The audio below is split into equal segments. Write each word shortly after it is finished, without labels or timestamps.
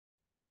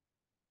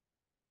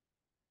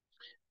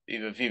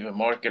Even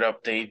market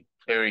update,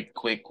 very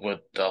quick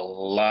with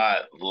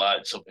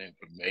lots of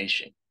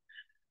information.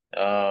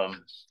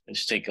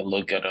 Let's take a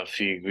look at our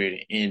fear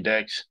grading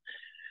index.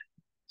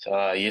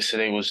 So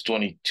yesterday was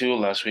 22,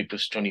 last week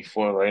was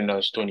 24, right now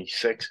it's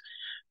 26.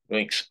 We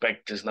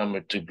expect this number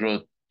to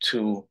grow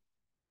to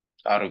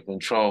out of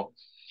control.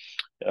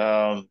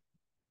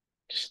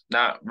 It's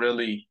not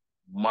really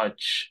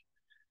much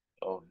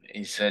of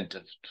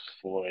incentive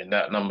for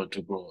that number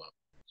to grow up.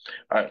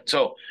 All right,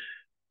 so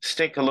let's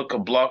take a look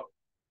at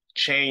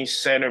blockchain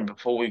center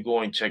before we go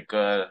and check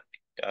at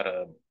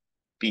a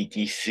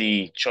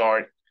BTC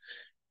chart.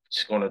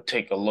 Just gonna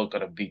take a look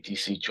at a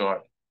BTC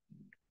chart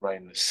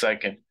right in a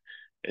second.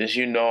 As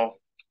you know,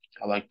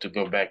 I like to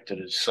go back to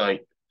the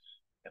site.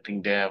 I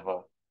think they have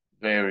a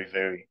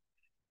very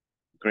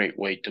great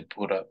way to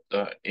put up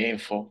the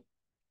info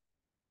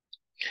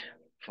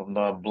from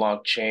the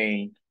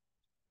blockchain,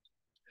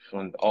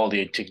 from all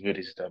the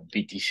activities that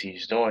BTC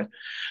is doing.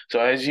 So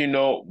as you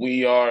know,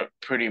 we are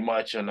pretty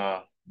much on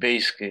a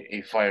basically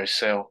a fire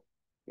sale.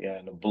 Yeah,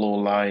 in the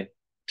blue line,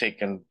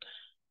 taking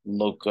a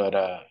look at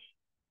the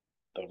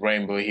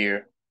rainbow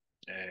here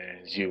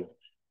as you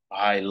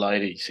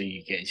highlight it so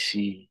you can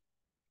see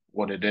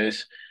what it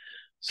is.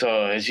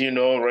 So as you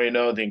know, right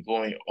now they're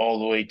going all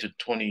the way to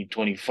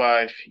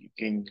 2025. You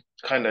can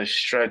kind of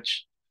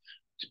stretch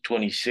to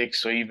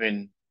 26, or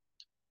even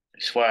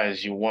as far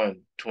as you want,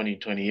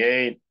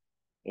 2028,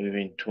 or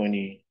even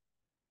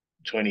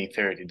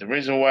 2030. The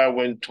reason why I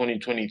went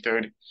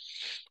 2030,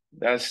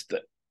 that's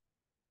the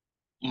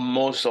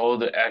most all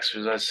the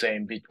experts are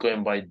saying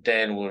Bitcoin by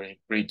then will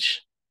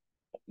reach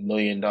 $1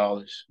 million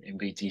in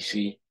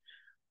BTC.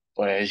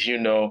 But as you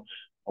know,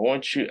 I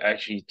want you to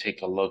actually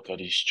take a look at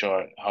this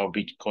chart, how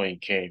Bitcoin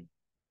came,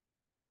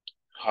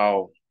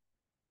 how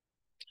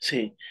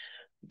see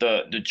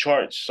the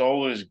chart's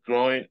always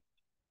growing,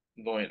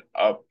 going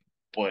up,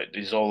 but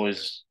there's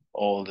always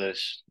all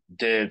this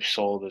dips,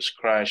 all this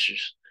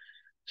crashes.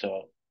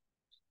 So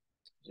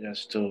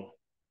just to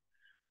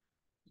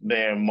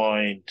bear in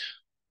mind.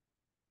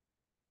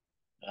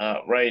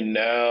 Right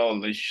now,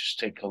 let's just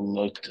take a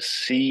look at the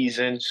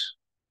seasons.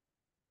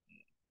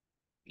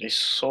 There's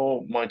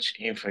so much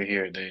info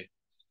here that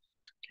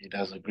it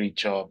does a great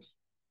job.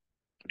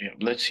 But yeah,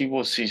 let's see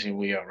what season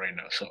we are right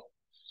now. So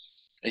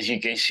as you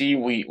can see,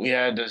 we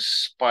had this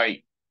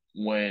spike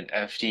when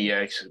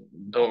FTX.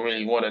 Don't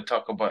really want to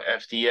talk about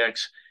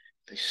FTX.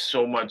 There's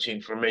so much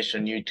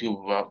information on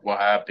YouTube about what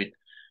happened.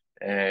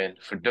 And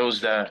for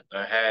those that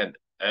had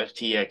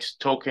FTX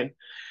token,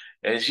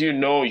 as you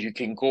know, you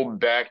can go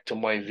back to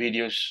my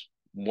videos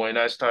when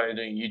I started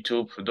on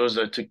YouTube. For those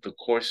that took the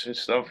course and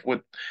stuff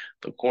with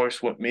the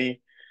course with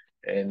me,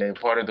 and they're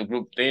part of the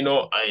group, they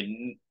know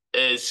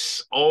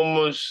it's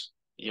almost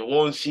you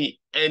won't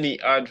see any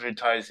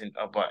advertising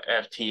about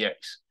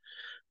FTX.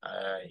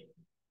 I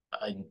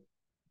I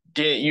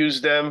didn't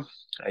use them.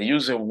 I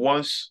used it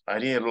once. I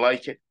didn't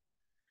like it,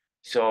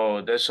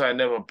 so that's why I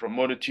never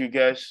promoted to you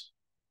guys.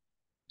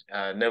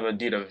 I never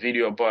did a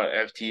video about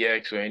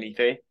FTX or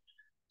anything.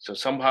 So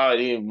somehow I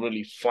didn't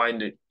really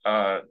find it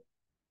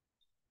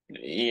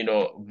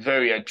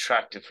very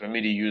attractive for me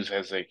to use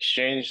as an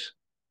exchange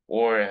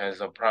or as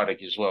a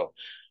product as well.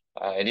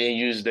 I didn't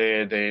use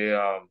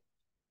the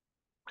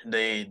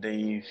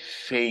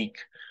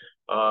fake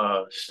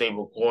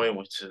stable coin,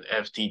 which is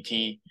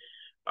FTT.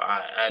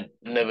 I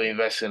never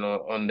invested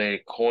on their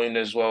coin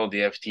as well, the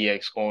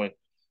FTX coin.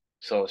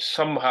 So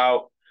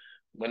somehow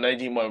when I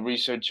did my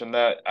research on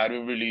that, I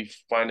didn't really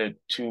find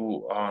it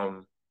too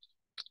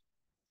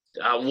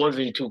I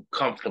wasn't too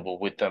comfortable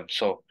with them.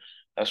 So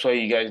that's why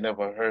you guys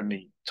never heard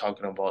me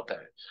talking about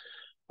that.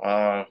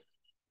 Uh,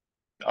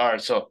 all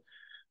right, so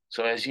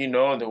as you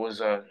know, there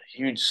was a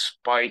huge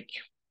spike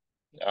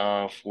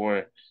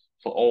for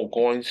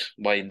altcoins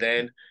by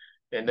then,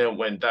 and then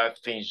when that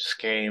thing just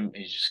came,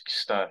 it just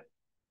started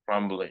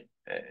crumbling,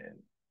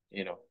 and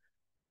you know,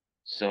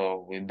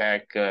 so we're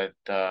back at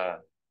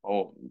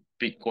oh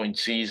Bitcoin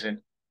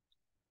season,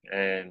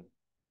 and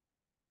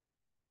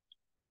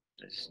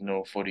there's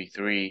no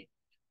 43,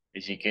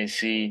 as you can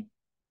see.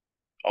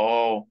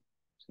 All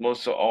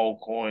Most of all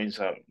coins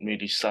are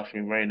really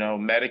suffering right now.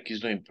 Matic is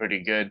doing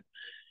pretty good.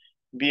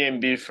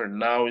 BNB for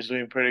now is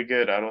doing pretty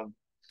good. I don't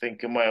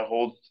think it might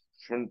hold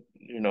for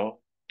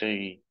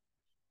the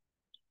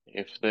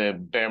if the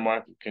bear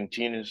market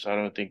continues. I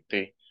don't think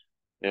they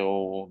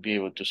will be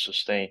able to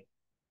sustain.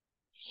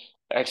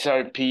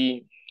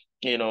 XRP,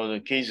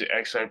 the case of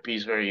XRP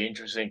is very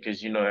interesting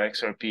because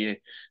XRP is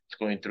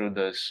going through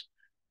this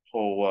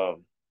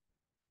whole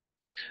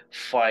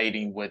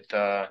fighting with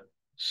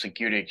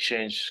Security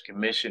Exchange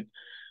Commission.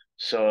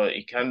 So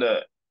it kind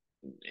of,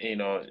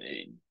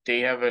 they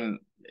haven't.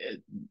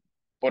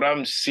 What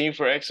I'm seeing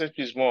for XRP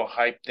is more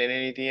hype than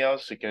anything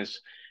else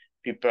because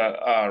people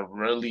are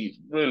really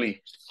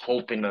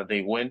hoping that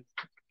they win,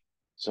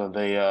 so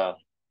they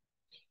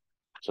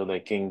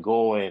can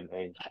go and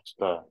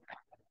just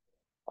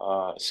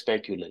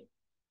speculate.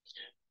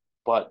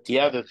 But the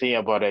other thing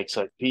about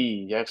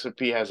XRP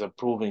has a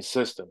proven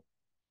system.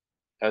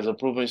 has a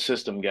proven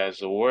system,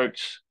 guys. It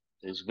works.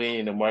 It's been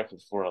in the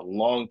market for a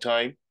long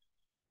time.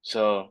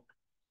 So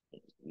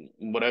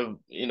whatever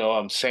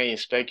I'm saying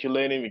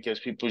speculating because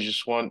people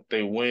just want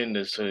they win,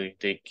 and so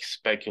they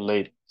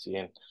speculate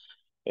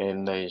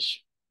and they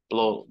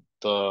blow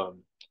the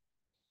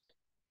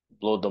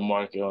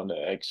market on the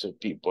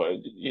XRP.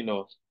 But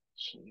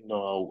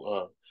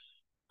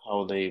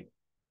how they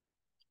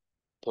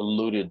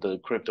polluted the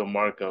crypto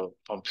market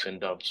pumps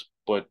and dumps.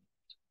 But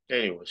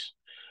anyways,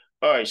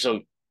 all right.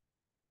 So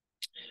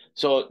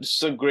this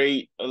is a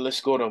great.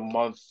 Let's go to a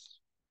month.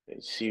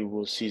 Let's see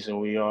what season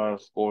we are.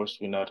 Of course,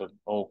 we're not an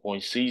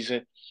altcoin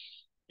season.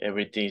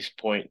 Everything's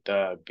point.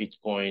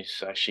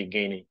 Bitcoin's actually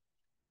gaining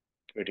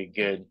pretty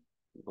good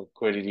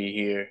liquidity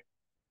here.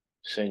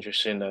 It's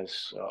interesting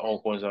as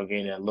altcoins are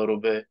gaining a little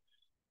bit.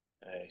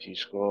 If you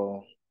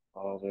scroll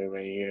all the way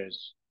right here,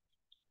 is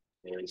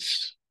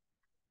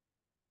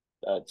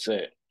that's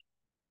it.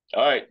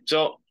 All right.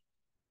 So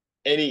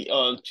any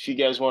if you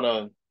guys want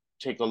to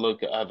take a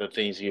look at other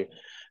things here,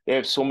 they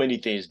have so many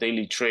things: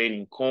 daily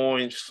trading,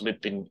 coins,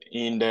 flipping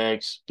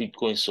index,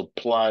 Bitcoin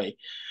supply.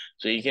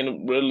 So you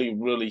can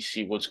really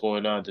see what's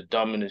going on. The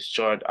dominance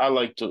chart. I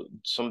like to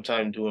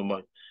sometimes when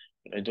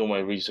I do my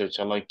research,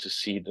 I like to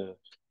see the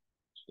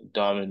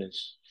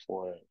dominance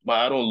for it. But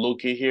I don't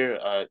look at here.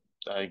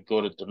 I go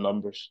to the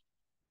numbers.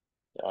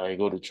 I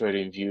go to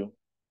trading view.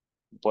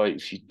 But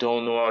if you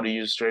don't know how to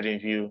use trading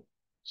view,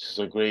 this is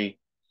a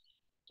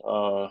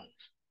uh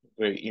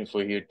great info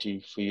here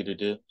to for you to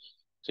do.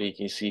 So you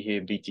can see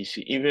here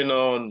BTC, even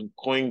on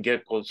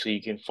CoinGecko, so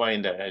you can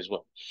find that as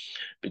well.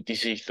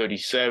 BTC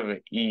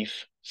 37,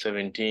 ETH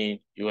 17,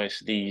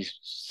 USD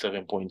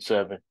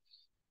 7.7,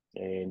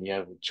 and you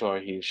have a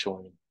chart here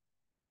showing.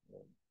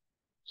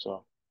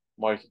 So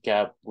market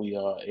cap, we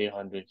are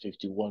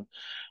 851.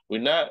 We're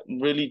not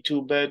really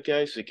too bad,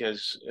 guys,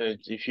 because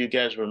if you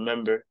guys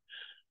remember,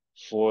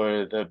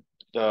 for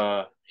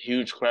the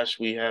huge crash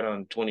we had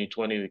on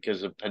 2020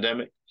 because of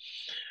pandemic,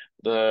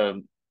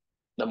 the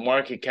the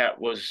market cap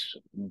was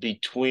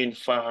between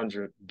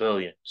 500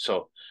 billion.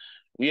 So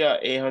we are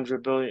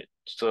 800 billion.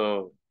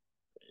 So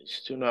it's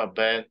still not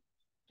bad.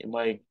 It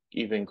might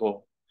even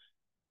go,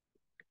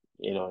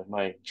 it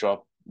might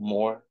drop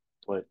more,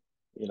 but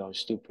it's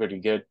still pretty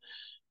good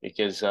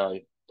because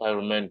if I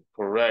remember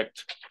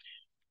correct,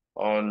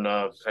 on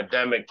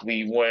pandemic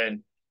we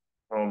went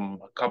from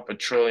a couple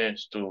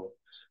trillions to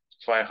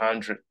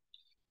 500,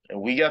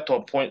 and we got to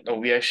a point that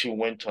we actually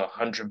went to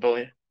 100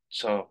 billion.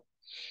 So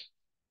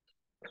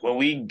when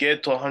we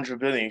get to 100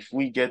 billion, if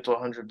we get to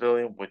 100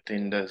 billion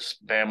within this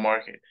bear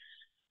market,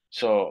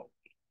 so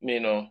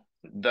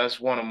that's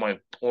one of my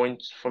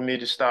points for me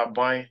to start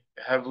buying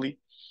heavily.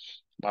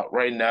 But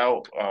right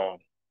now,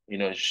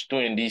 just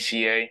doing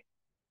DCA,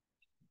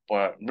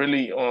 but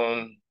really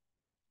on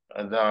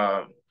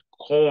the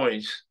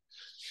coins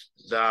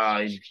that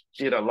I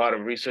did a lot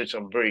of research,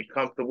 I'm very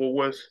comfortable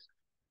with.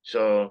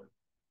 So,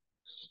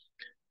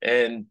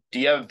 and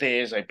the other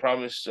thing is, I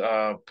promised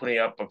putting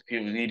up a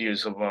few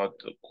videos about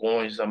the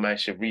coins I'm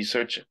actually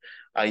researching.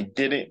 I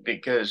did it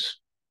because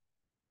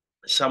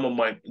some of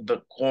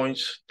the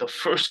coins, the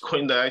first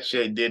coin that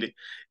actually I did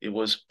it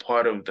was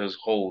part of this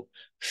whole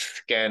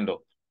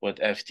scandal with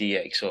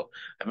FTX. So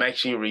I'm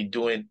actually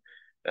redoing,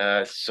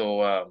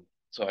 so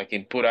I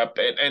can put up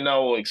and I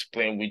will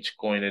explain which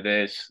coin it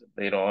is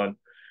later on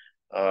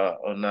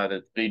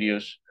other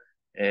videos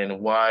and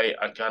why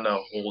I kind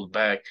of hold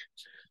back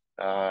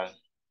uh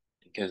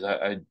because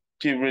I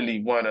do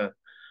really want to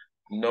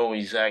know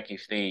exactly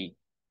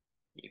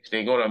if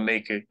they're gonna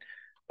make it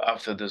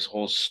after this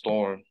whole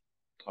storm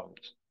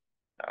comes.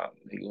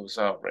 It goes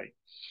out right.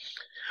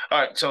 All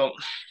right, so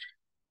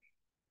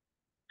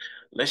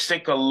let's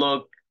take a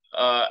look.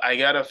 I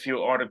got a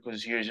few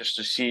articles here just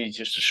to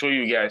show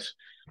you guys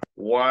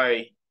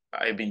why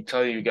I've been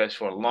telling you guys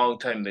for a long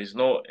time. There's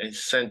no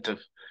incentive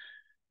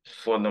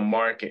for the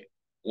market,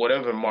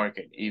 whatever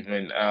market,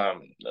 even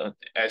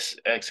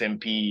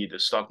XMP, the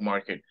stock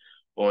market,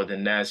 or the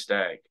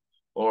Nasdaq,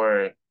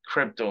 or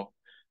crypto,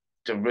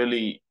 to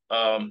really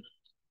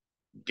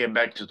get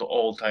back to the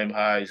all-time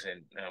highs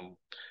and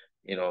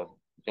you know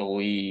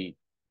we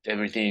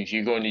everything. If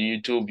you go into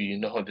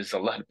YouTube, there's a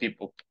lot of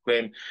people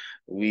claim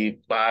we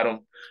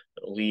bottom,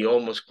 we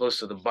almost close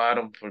to the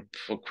bottom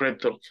for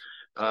crypto.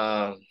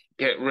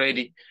 Get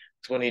ready,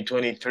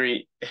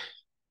 2023.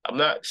 I'm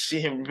not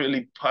seeing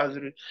really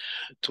positive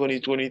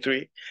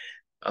 2023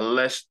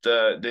 unless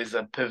there's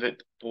a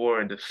pivot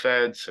for the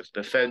Feds. If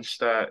the Feds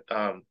start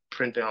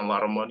printing a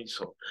lot of money,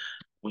 so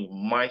we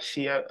might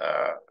see a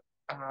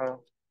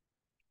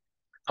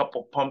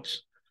couple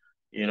pumps.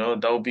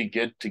 That would be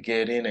good to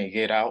get in and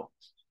get out.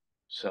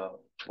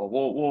 So, but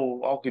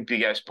I'll keep you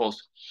guys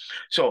posted.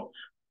 So,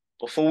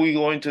 before we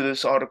go into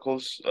this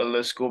articles,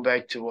 let's go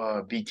back to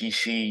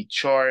BTC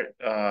chart.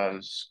 All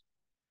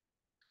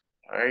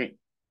right,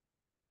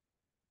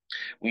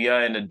 we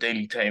are in the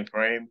daily time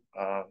frame.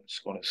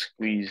 Just gonna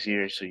squeeze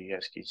here so you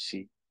guys can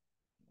see.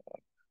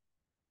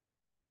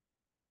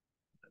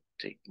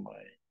 Take my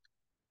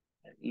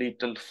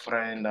little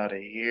friend out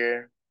of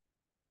here.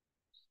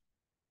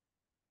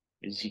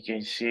 As you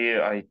can see,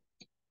 I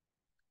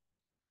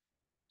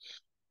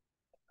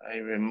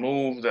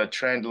removed the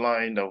trend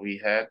line that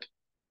we had.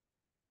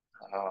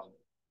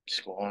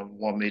 Just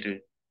want me to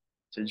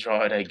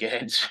draw it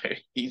again. So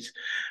he's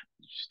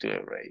just do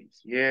it right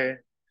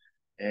here.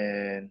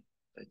 And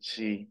let's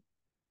see.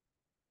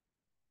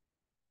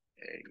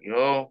 There you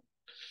go.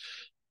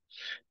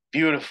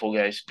 Beautiful,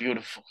 guys.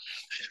 Beautiful.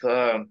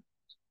 Um,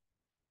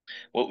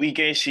 what we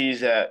can see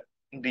is that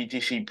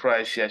BTC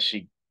price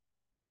actually,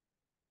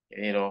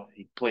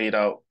 he played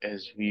out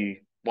as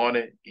we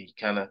wanted. He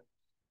kind of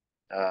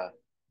uh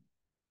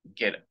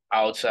get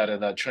outside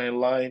of that trend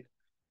line.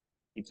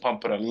 He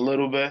pump it a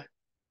little bit.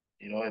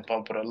 He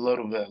pump it a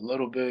little bit, a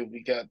little bit.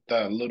 We got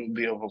that little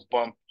bit of a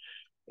bump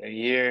right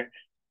here,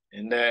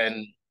 and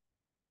then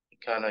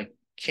kind of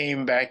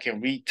came back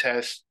and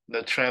retest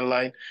the trend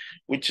line,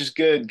 which is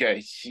good,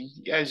 guys.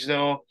 You guys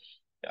know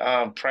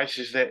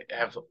prices that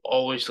have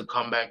always to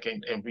come back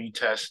and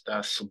retest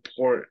that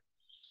support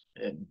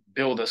and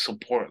build a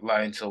support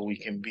line so we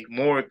can be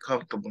more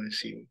comfortable and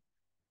see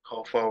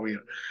how far we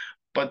are.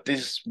 But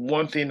there's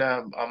one thing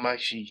I'm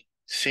actually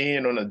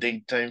seeing on a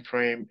day time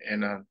frame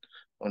and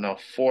on a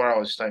 4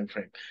 hours time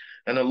frame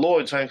and a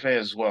lower time frame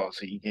as well.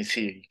 So you can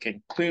see it. You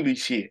can clearly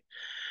see it.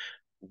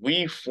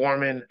 We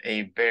forming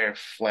a bear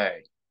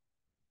flag.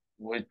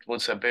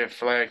 What's a bear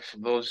flag for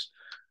those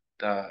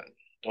that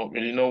don't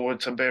really know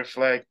what's a bear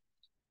flag?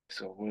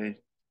 So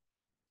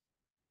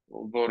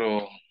we'll go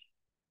to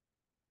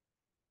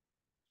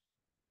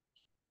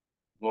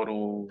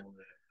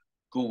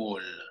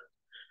Google.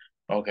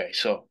 Okay,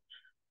 so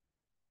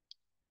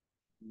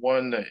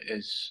one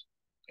is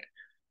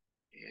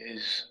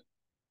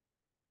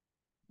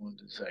one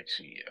that's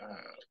actually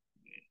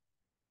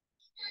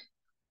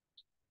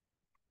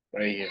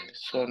right here.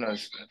 This one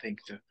is, I think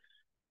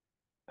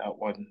that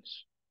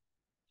one's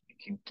you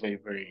can play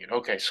very good.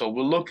 Okay, so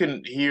we're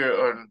looking here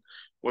on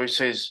where it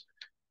says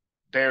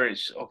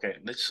berries. Okay,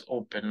 let's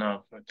open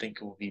up. I think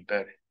it will be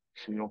better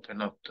if we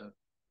open up the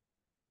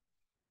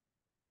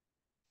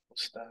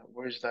what's that?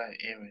 Where's that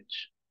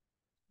image?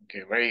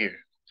 Okay, right here.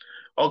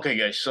 Okay,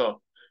 guys,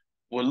 so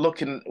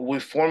we're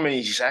forming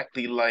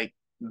exactly like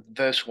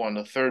this one,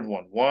 the third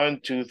one. One,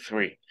 two,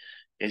 three.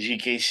 As you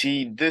can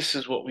see, this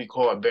is what we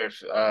call a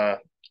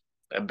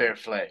bear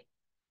flag.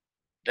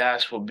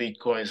 That's what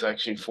Bitcoin is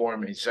actually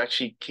forming. It's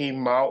actually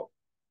came out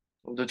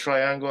of the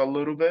triangle a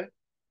little bit.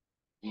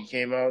 It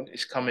came out,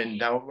 it's coming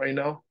down right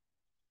now.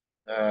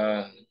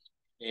 Uh,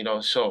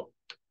 so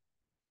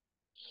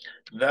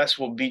that's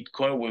what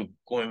Bitcoin, we're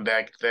going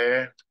back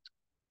there.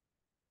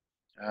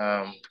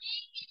 Um,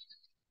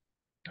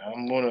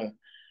 I'm gonna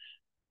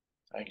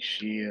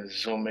actually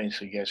zoom in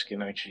so you guys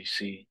can actually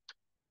see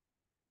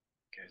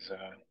because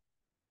I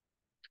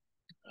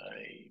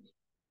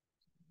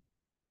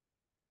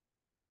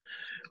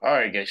all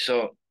right guys,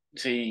 so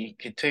see you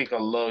can take a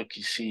look,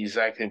 you see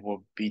exactly what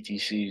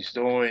BTC is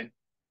doing.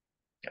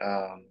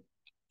 Um,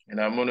 and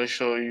I'm gonna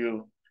show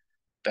you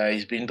that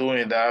he's been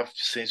doing that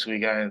since we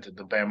got into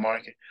the bear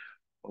market.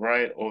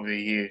 Right over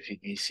here, if you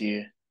can see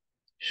it,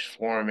 it's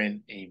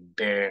forming a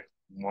bear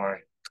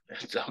mark.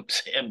 So I'm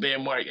saying bear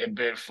mark and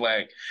bear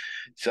flag.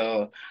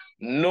 So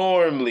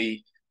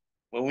normally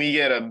when we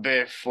get a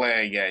bear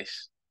flag,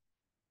 guys,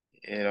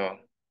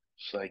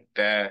 it's like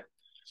that.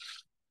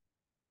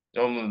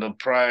 Normally the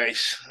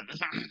price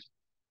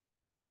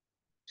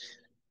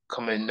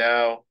coming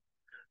down.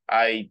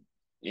 I,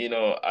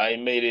 I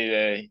made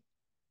it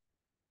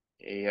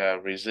a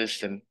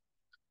resistant.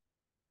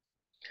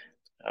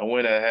 I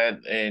went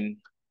ahead and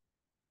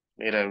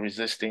made a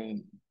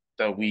resisting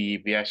that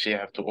we actually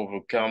have to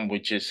overcome,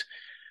 which is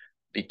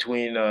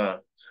between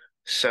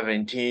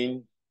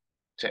 17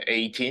 to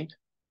 18.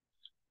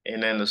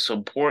 And then the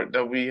support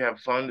that we have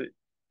found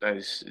that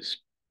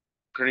is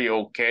pretty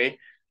okay.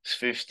 It's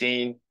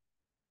 15,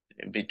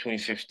 between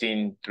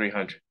 15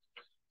 300.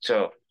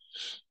 So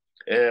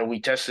we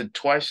tested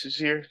twice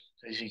this year,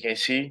 as you can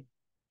see.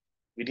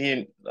 We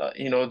didn't,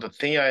 the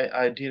thing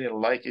I didn't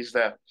like is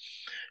that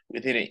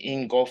we didn't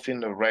engulf in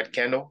the red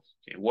candle.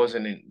 It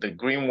wasn't in the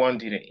green one,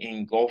 didn't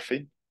engulf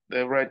in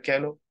the red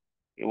candle.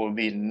 It would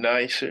be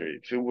nicer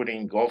if it would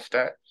engulf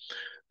that.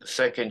 The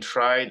second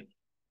try,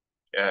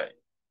 uh,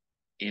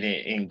 it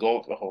didn't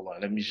engulf. Hold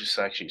on, let me just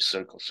actually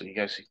circle so you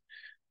guys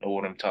know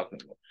what I'm talking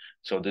about.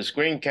 So this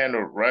green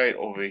candle right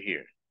over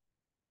here,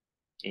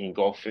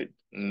 engulf it.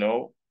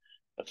 No.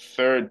 A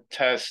third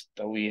test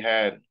that we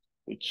had,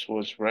 which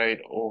was right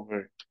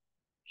over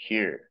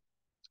here.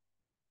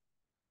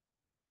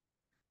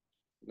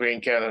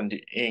 Green candle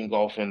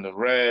engulfing the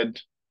red,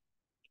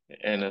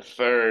 and a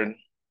third,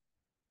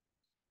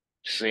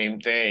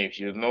 same thing. If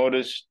you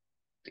notice,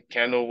 the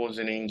candle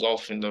wasn't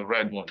engulfing the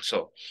red one.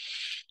 So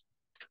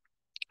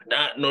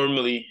that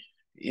normally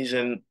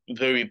isn't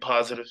very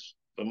positive.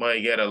 We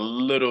might get a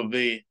little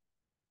bit,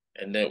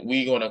 and then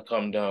we're gonna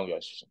come down,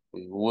 guys.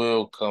 We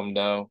will come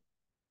down.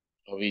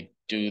 We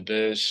do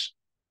this,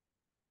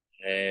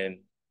 and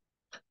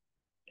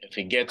if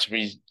it gets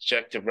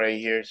rejected right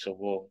here, so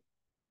we'll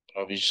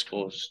probably just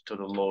go to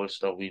the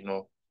lowest that we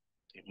know.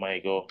 It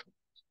might go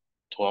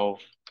 12,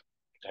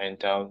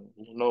 10,000,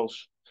 who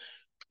knows?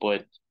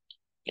 But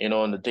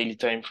on the daily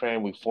time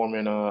frame, we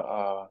forming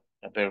a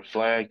bear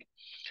flag.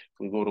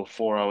 We go to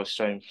 4 hours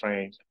time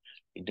frame,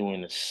 we're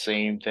doing the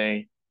same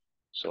thing.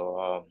 So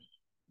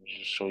let me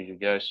just show you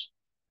guys.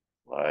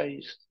 Why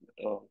is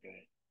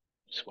okay?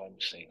 That's my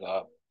mistake.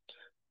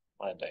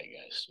 My bad,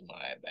 guys.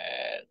 My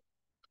bad.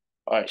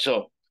 All right,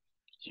 so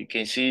you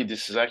can see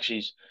this is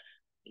actually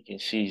you can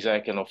see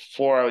exactly in a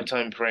 4 hour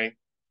time frame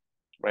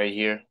right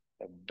here.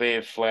 A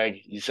bear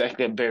flag,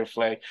 exactly a bear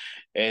flag.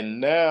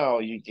 And now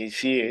you can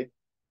see it.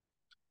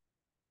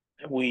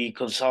 We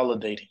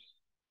consolidating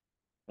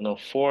in a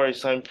 4 hour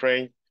time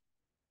frame,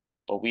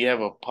 but we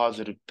have a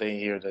positive thing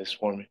here that's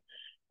forming.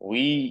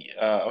 We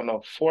on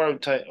a 4 hour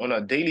time on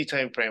a daily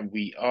time frame,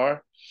 we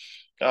are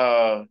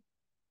let's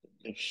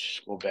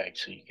just go back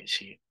so you can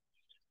see it.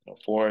 On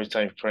a 4 hour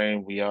time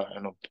frame, we are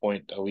at a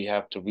point that we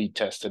have to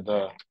retest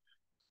the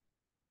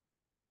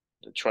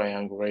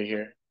triangle right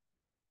here.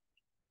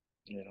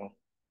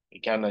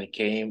 It kind of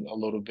came a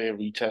little bit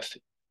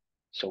retested.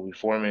 So we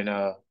forming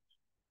um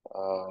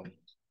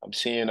I'm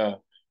seeing a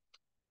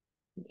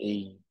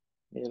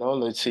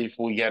let's see if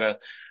we get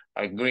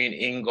a green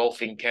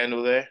engulfing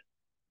candle there.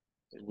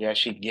 We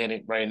actually get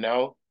it right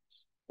now.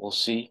 We'll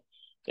see.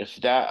 If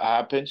that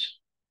happens,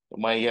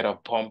 we might get a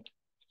pump,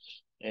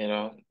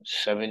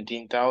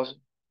 17,000,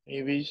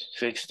 maybe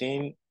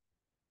 16.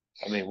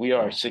 I mean, we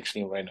are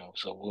 16 right now,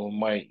 so we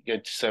might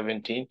get to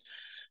 17.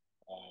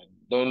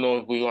 Don't know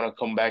if we're gonna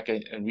come back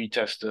and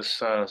retest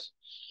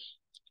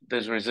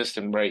this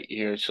resistance right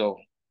here. So,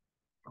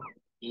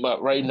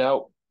 but right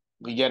now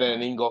we get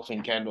an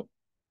engulfing candle,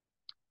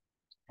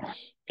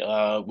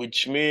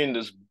 which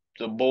means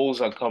the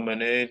bulls are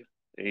coming in.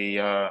 They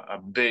a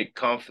bit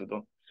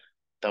confident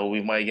that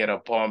we might get a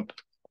pump,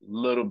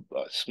 little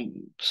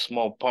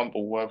small pump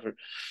or whatever.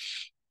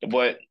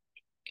 But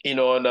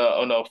on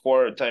a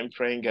 4 hour time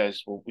frame,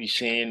 guys, what we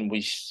seeing,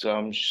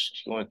 I'm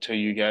just going to tell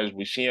you guys,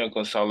 we seeing a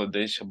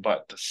consolidation, but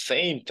at the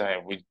same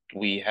time,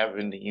 we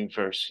having the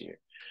inverse here,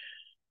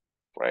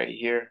 right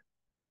here.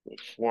 We're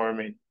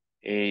forming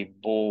a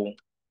bull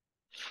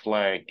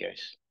flag,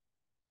 guys.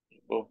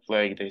 Bull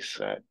flag. This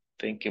I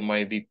think it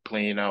might be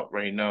playing out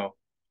right now.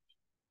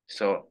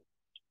 So,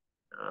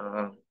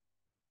 uh,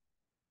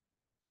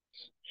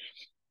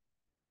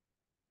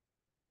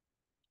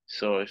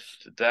 so if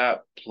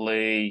that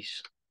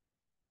plays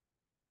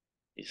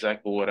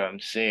exactly what I'm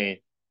saying,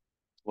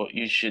 what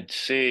you should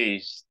say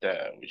is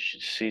that we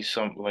should see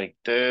something like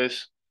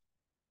this.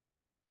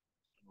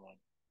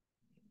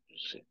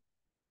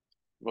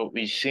 What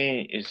we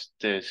see is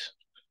this.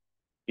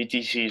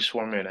 BTC is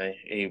forming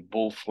a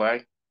bull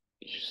flag.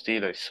 You see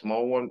the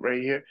small one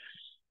right here.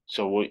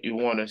 So what you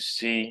want to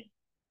see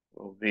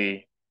will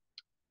be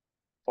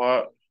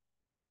part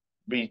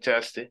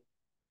retested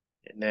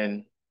and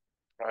then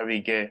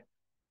probably get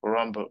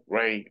rumble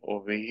right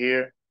over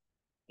here,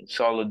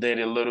 consolidate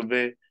it a little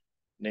bit,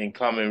 and then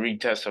come and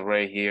retest it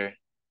right here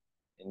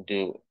and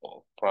do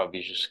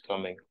probably just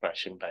coming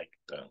crashing back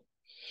down.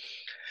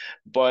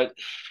 But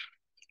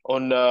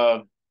on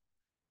the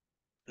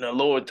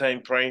lower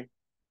time frame,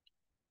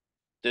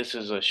 this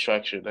is a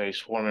structure that is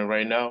forming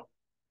right now.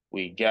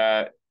 We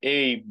got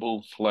a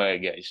bull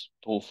flag, guys,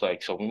 bull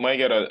flag. So we might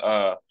get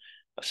a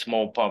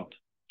small pump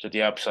to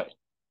the upside.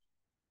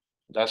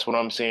 That's what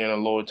I'm seeing in a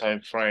lower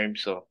time frame.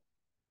 So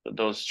for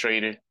those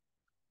traded,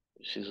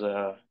 this is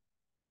a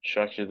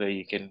structure that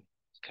you can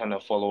kind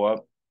of follow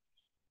up.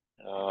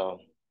 Um,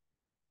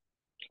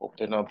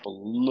 Open up a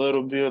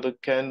little bit of the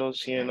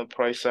candles here in the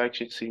price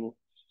action. See what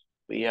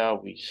we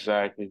are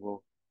exactly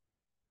what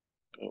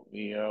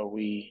we are.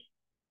 We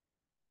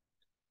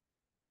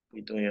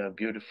doing a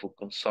beautiful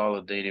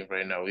consolidating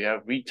right now. We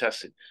have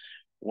retested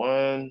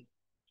one,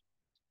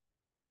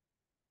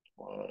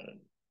 one,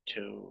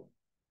 two,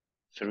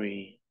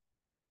 three,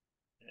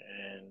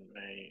 and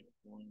right,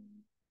 one,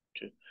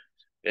 two.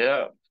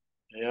 Yeah,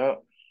 yeah,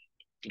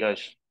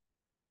 guys.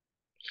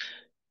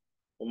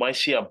 We might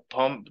see a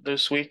pump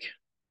this week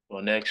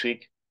or next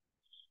week.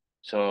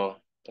 So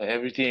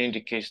everything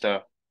indicates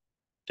that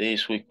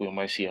this week we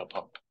might see a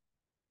pump.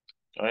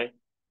 All right.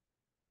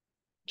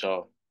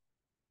 So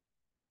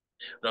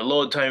the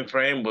low time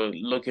frame, we're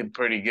looking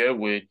pretty good.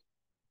 We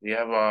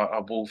have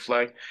a bull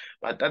flag,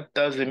 but that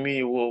doesn't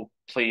mean it will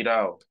play it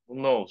out.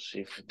 Who knows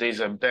if there's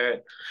a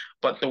bet?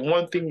 But the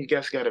one thing you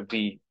guys gotta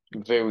be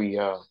very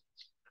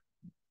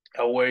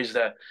aware is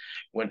that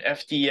when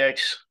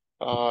FTX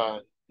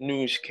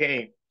news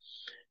came,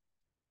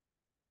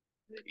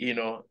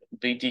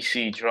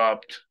 BTC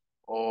dropped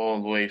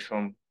all the way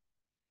from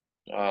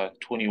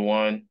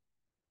 21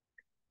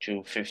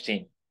 to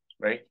 15,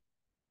 right?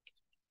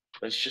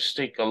 Let's just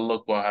take a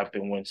look what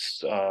happened when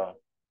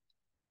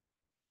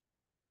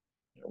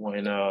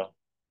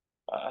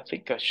I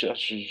think I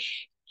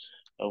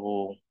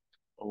will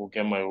I will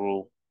get my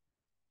rule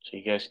so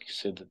you guys can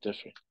see the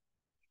difference.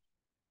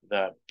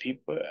 That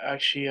people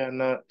actually are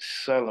not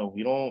selling.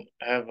 We don't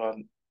have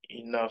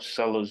enough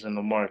sellers in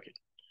the market.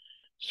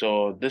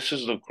 So this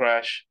is the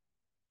crash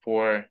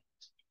for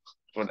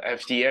for the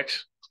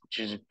FTX, which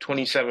is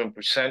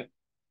 27%.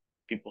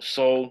 People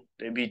sold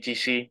their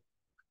BTC.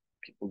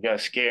 People got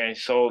scared and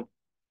sold.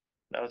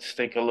 Now let's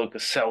take a look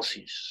at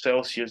Celsius.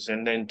 Celsius,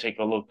 and then take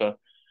a look at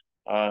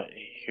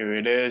here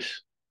it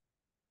is.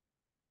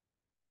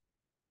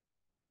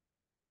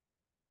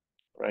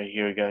 Right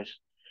here, guys.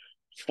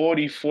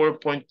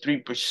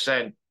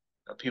 44.3%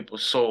 of people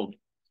sold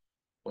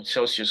when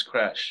Celsius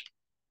crashed.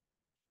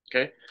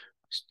 Okay.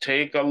 Let's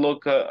take a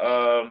look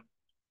at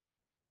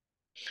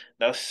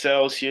that's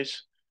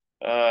Celsius.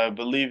 I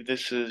believe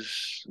this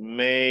is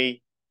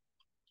May.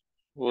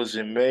 Was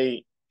it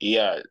May?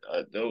 Yeah,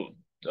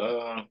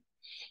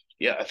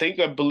 yeah,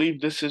 I believe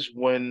this is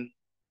when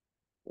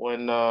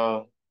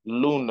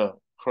Luna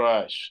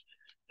crashed.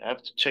 I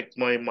have to check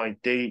my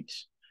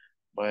dates,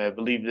 but I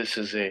believe this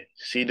is it.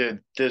 See that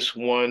this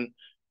one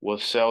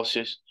was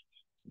Celsius,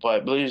 but I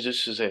believe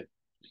this is it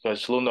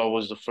because Luna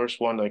was the first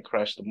one that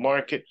crashed the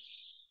market.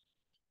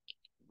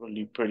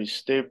 Really pretty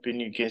stiff, and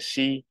you can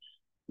see,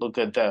 look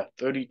at that,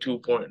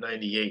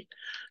 32.98.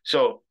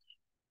 So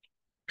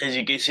as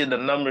you can see, the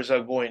numbers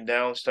are going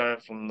down,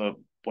 starting from the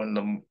when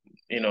the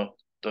you know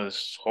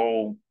this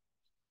whole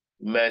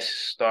mess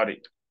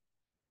started.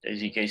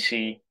 As you can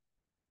see,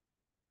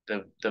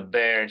 the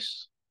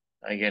bears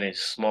are getting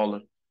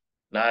smaller.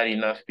 Not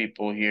enough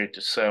people here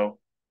to sell.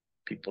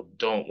 People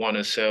don't want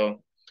to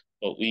sell,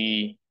 but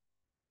we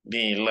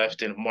being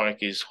left in the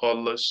market is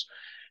hodlers.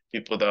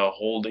 People that are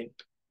holding,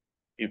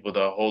 people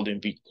that are holding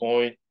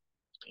Bitcoin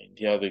and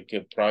the other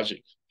good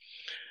projects.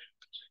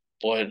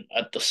 But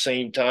at the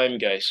same time,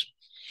 guys,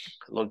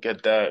 look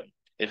at that.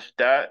 If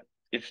that,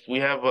 if we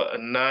have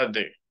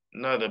another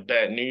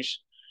bad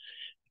news,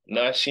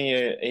 not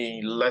seeing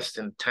a less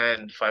than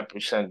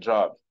 5%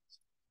 drop.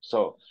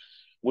 So,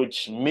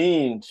 which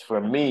means for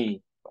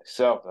me,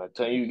 myself, I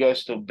tell you guys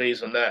still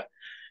based on that,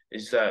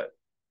 is that,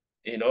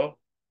 you know,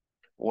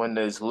 when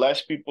there's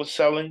less people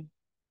selling,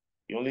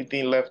 the only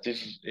thing left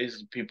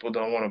is people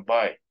don't want to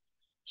buy.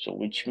 So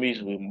which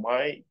means we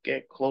might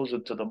get closer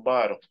to the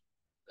bottom.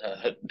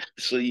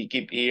 So you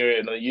keep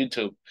hearing on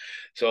YouTube.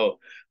 So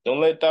don't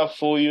let that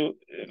fool you,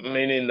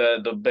 meaning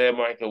that the bear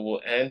market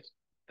will end.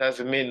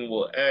 Doesn't mean it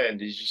will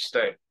end. It's just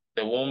that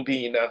there won't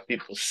be enough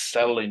people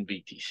selling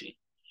BTC,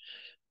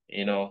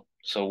 you know.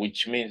 So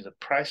which means the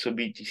price of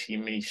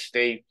BTC may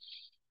stay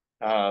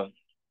uh,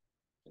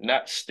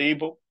 not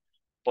stable,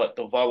 but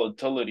the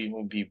volatility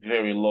will be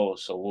very low.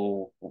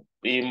 So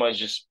it might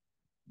just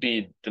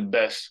be the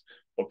best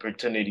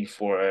opportunity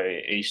for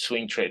a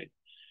swing trading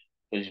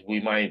because we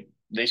might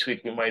this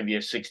week we might be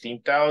at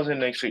 16,000,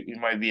 next week we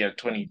might be at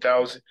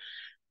 20,000,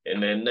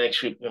 and then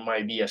next week we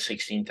might be at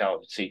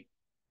 16,000. See,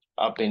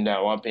 up and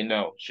down, up and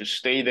down. Just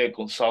stay there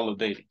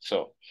consolidating.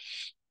 So,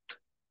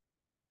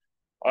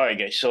 all right,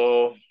 guys.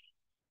 So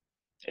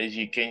as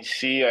you can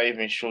see, I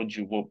even showed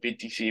you what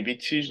BTC.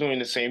 BTC is doing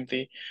the same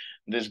thing.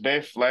 There's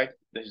bear flag,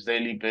 there's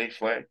daily bear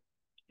flag.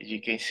 As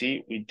you can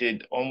see, we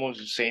did almost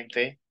the same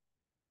thing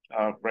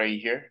right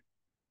here.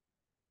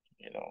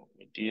 You know,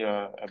 we did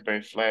a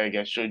bear flag.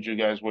 I showed you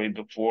guys way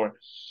before,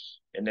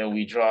 and then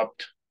we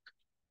dropped,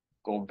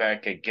 go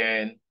back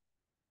again.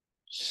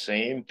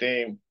 Same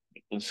thing,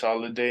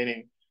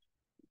 consolidating,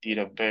 did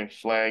a bear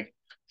flag.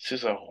 This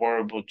is a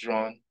horrible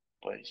drawing,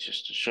 but it's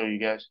just to show you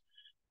guys.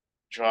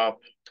 Drop,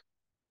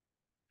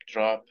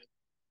 drop.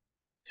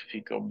 If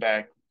you go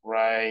back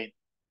right,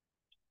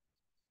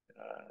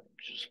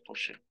 just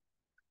push it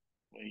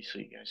away so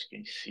you guys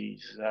can see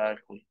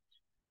exactly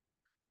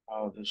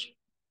how this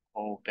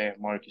whole bear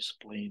market is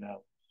playing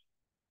out.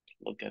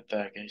 Look at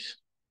that, guys.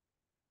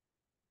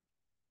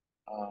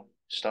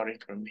 Starting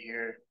from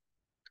here,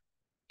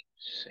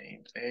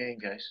 same thing,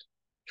 guys.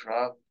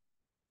 Drop,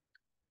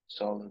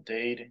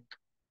 consolidating,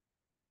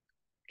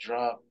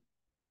 drop.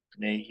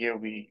 And then here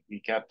we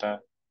got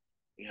that.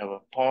 We have a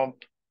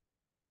pump.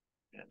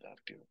 We have that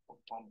beautiful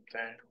pump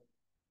there.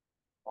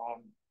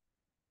 Pump.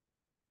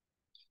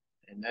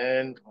 And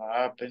then what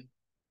happened?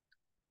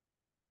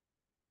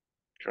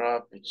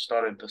 Drop. It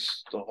started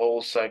the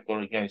whole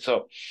cycle again.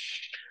 So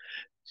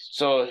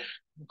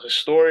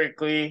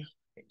historically,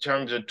 in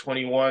terms of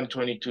 21,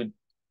 22,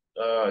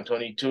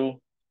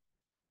 22,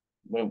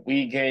 when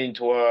we get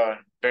into our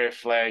bear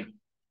flag,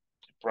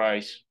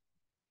 price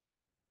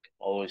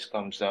always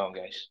comes down,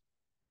 guys.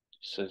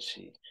 So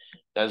see,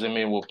 doesn't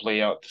mean we'll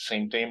play out the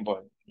same thing,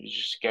 but you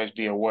just guys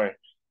be aware.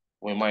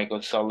 We might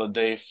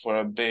consolidate for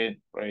a bit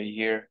right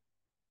here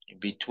in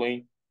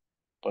between,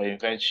 but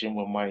eventually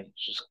we might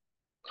just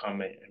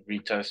come in and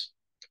retest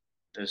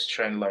this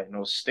trend line.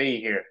 No, stay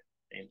here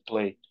and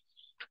play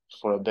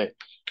for a bit.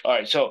 All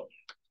right, so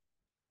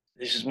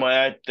this is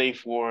my update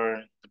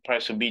for the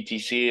price of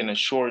BTC in a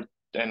short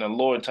and a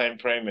lower time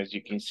frame. As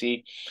you can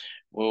see,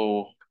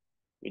 we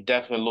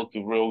definitely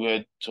looking real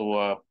good to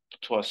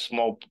a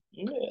small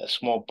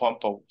pump,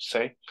 I would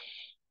say,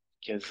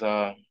 because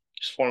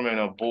it's forming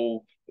a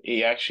bull.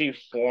 It actually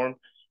formed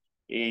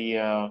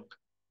a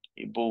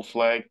bull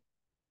flag,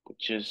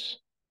 which is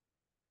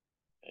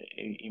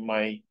it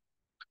might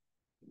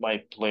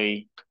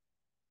play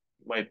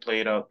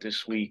it out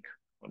this week.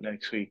 for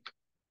next week.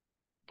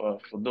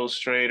 But for those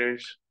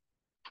traders,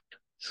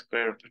 it's a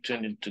great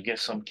opportunity to get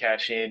some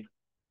cash in.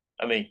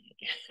 I mean,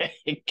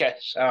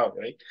 cash out,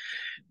 right?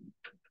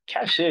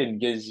 Cash in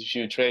because if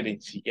you're trading,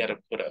 so you gotta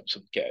put up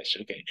some cash.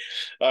 Okay.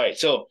 All right.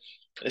 So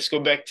let's go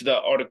back to the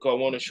article. I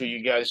want to show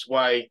you guys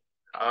why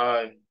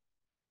I'm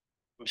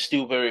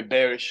still very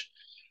bearish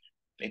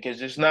because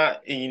there's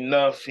not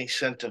enough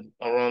incentive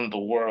around the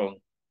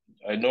world.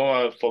 I know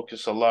I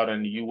focus a lot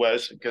on the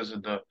US because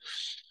of the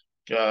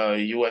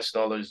US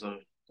dollar is the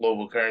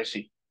global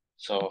currency.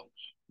 So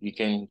you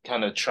can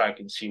kind of track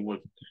and see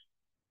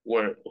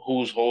where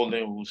who's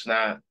holding, who's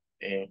not,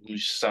 and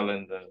who's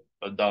selling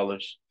the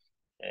dollars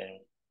and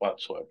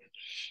whatsoever.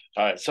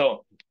 All right,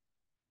 so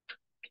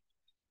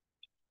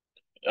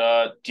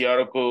the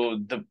article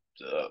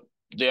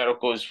the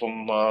article is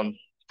from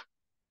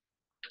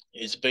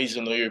it's based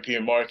on the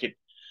European market.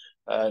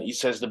 It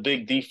says the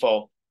big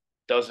default,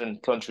 dozen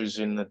countries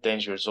in the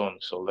danger zone.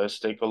 So let's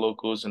take a look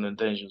who's in the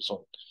danger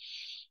zone.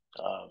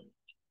 Um,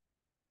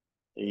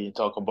 they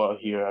talk about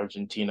here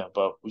Argentina,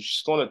 but we're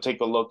just going to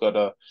take a look at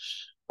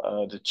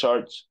the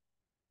charts.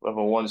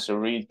 Whoever wants to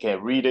read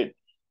can read it.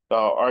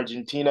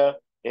 Argentina,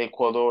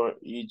 Ecuador,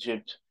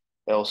 Egypt,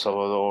 El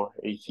Salvador,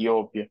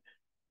 Ethiopia,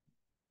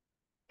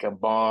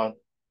 Gabon,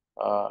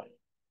 uh,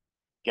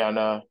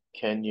 Ghana,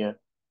 Kenya,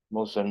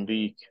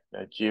 Mozambique,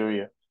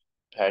 Nigeria,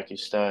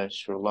 Pakistan,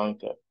 Sri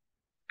Lanka.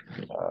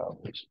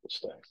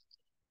 What's that?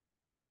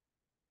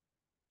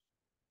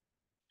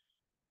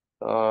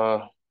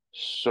 Uh,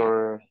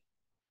 Sur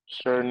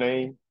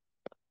Surname,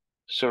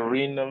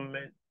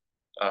 Suriname.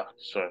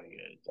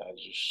 Sorry, I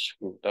just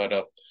screwed that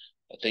up.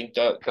 I think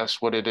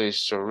that's what it is,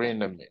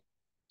 Suriname.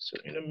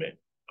 Suriname.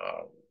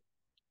 Um,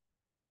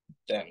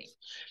 Damn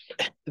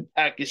it.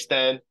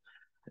 Pakistan,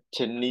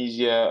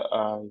 Tunisia,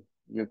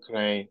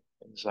 Ukraine,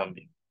 and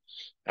Zambia.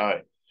 All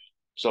right.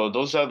 So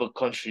those are the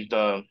countries.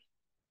 The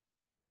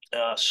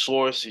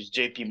source is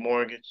JP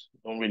Morgan.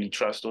 Don't really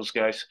trust those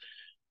guys,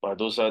 but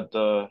those are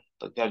the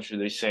countries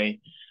they say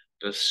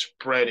the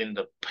spread in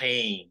the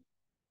pain.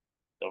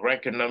 The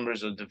record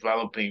numbers of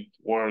developing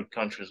world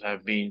countries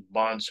have been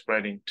bond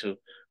spreading to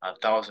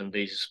 1,000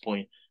 basis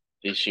point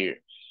this year.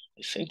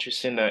 It's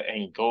interesting that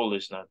Angola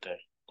is not there.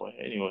 But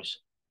anyways,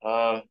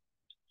 uh,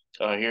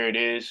 here it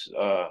is.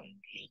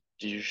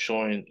 You're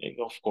showing,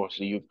 of course,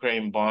 the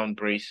Ukraine bond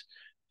brace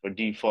for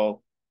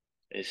default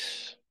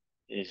is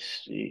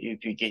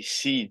if you can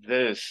see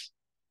this,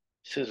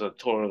 this is a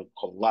total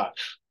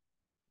collapse.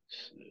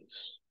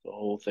 The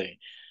whole thing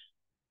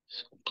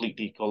is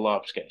completely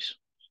collapsed, guys.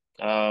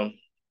 Um,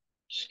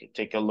 just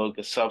take a look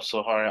at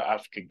sub-Saharan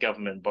Africa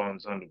government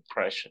bonds under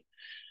pressure.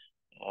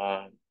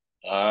 Uh,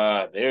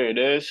 there it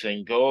is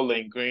in gold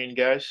and green,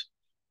 guys.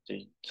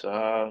 It's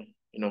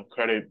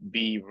credit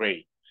B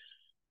rate.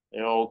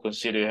 They're all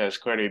considered as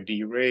credit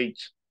B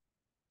rates.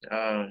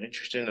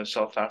 Interesting that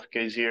South Africa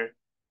is here.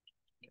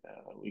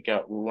 We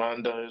got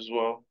Rwanda as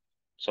well.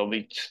 So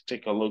we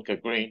take a look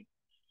at green.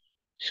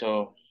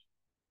 So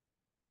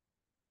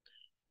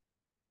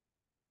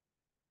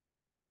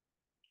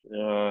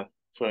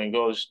for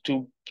Angola is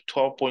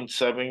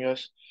 12.7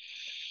 yes.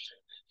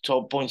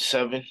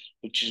 12.7,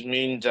 which is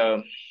means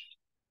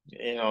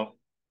you know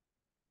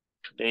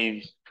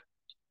they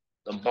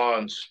the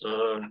bonds,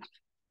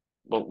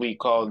 what we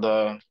call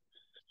the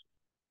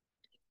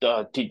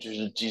teachers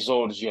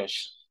tesouros,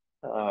 yes.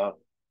 Uh,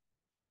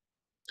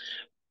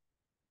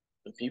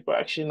 People are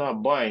actually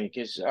not buying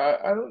because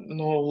I don't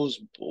know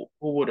who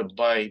would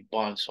buy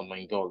bonds from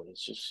Angola.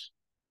 It's just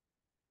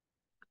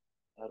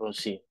I don't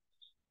see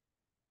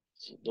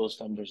those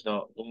numbers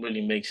don't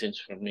really make sense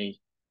for me.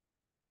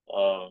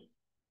 Um,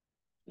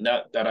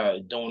 Not that I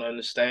don't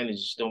understand, it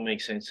just don't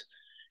make sense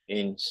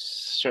in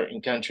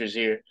certain countries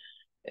here.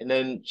 And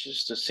then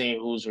just to see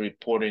who's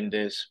reporting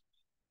this,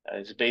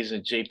 it's based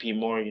on JP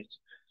Morgan.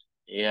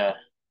 Yeah,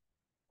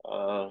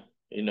 uh,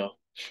 you know,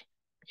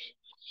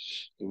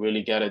 you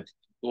really gotta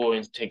go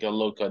and take a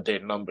look at their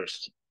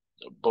numbers,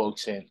 the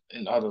books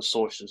and other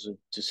sources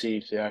to see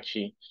if they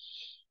actually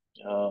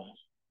uh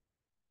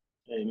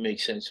it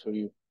makes sense for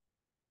you.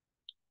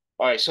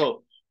 All right,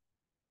 so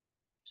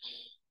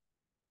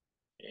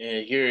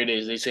here it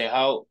is. They say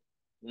how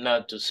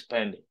not to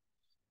spend it.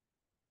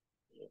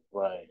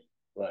 Right,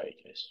 right,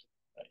 yes,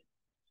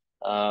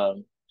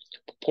 right.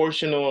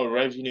 Proportional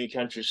revenue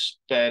countries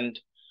spend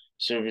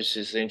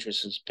services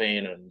interest is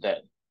paying on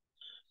debt.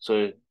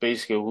 So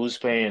basically, who's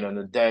paying on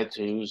the debt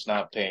to who's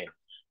not paying,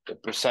 the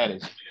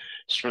percentage.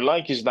 Sri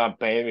Lanka is not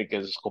paying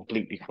because it's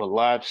completely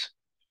collapsed.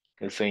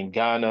 It's in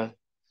Ghana,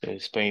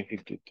 it's paying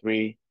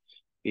 53,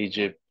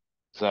 Egypt,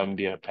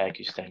 Zambia,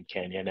 Pakistan,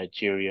 Kenya,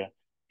 Nigeria,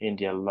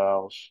 India,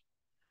 Laos,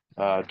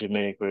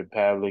 Dominican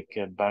Republic,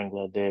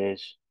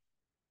 Bangladesh,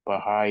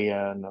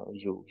 Bahia,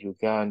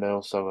 Uganda,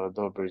 El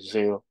Salvador,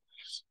 Brazil.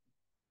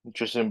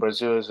 Interesting,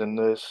 Brazil is in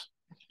this,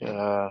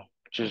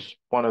 which is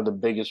one of the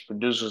biggest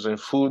producers in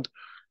food,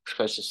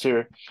 especially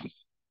here.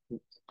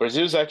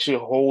 Brazil is actually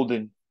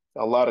holding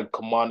a lot of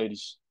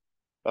commodities.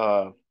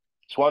 Uh,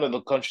 it's one of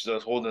the countries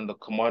that's holding the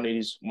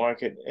commodities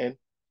market in.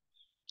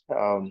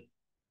 Um,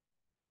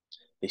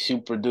 they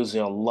still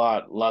producing a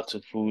lots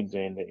of food,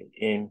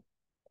 and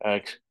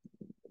ex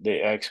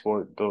they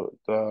export the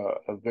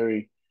a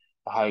very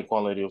high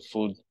quality of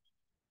food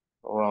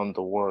around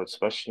the world,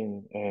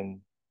 especially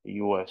in the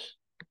U.S.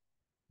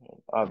 and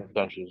other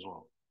countries as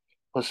well.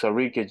 Costa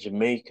Rica,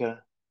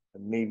 Jamaica,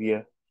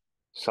 Namibia,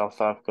 South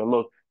Africa.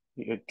 Look,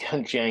 your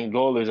country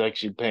Angola is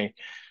actually paying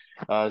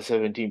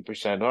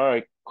 17%. All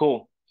right,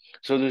 cool.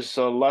 So there's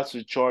lots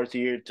of charts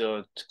here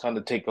to kind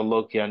of take a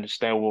look. You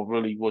understand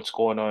what's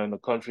going on in the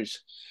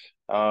countries.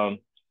 Um,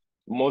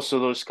 Most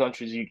of those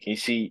countries you can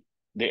see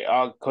they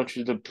are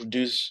countries that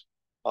produce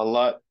a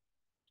lot.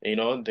 You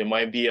know, they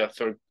might be a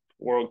third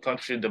world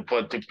country,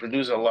 but they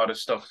produce a lot of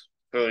stuff.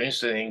 For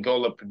instance,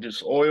 Angola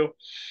produce oil.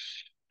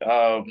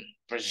 Um,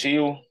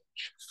 Brazil,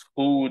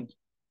 food,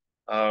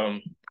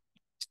 um,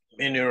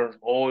 mineral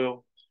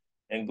oil.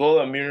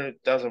 Angola mineral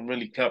doesn't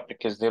really count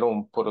because they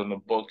don't put on the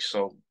book,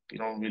 so we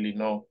don't really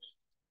know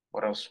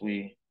what else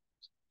we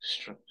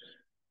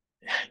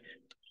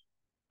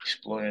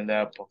exploring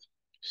that, but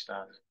it's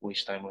not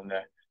waste time on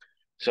that.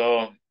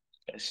 So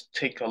let's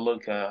take a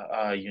look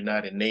at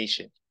United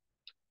Nations.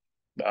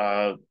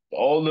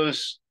 All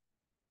this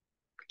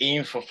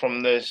info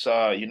from this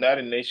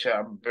United Nations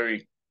are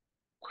very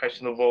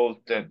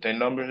questionable that their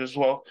numbers as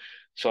well.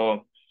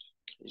 So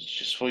it's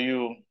just for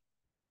you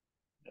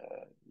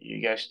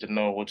guys to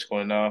know what's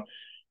going on,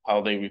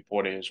 how they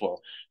report it as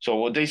well. So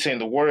what they say in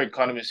the world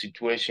economy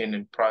situation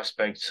and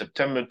prospects,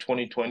 September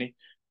 2020,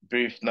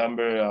 brief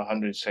number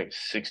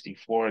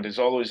 164. There's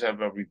always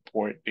have a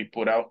report they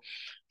put out.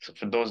 So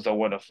for those that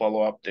want to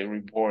follow up the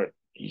report,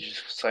 you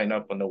just sign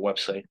up on the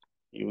website.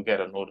 You will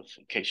get a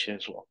notification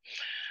as well.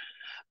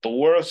 The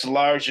world's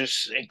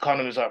largest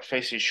economies are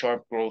facing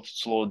sharp growth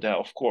slowdown,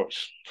 of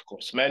course. Of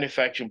course,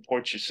 manufacturing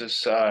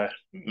purchases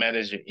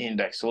manager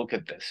index. Look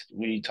at this.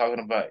 We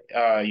talking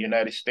about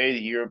United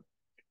States, Europe,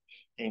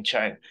 and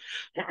China.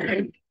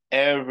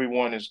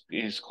 Everyone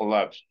is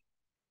collapsed.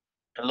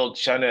 And look,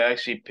 China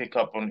actually pick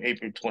up on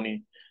April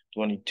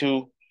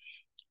 2022,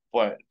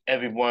 but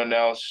everyone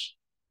else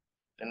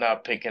they're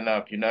not picking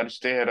up. United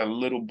States had a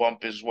little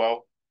bump as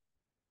well,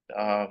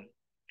 um,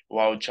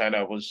 while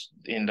China was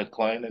in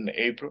decline in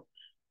April.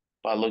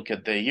 But look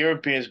at the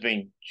Europeans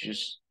being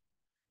just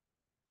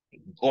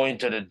going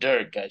to the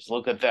dirt, guys.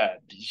 Look at that.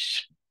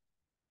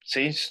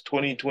 Since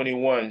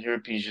 2021,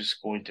 Europeans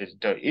just going to the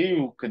dirt. It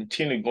will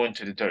continue going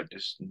to the dirt.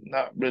 There's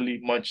not really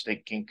much they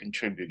can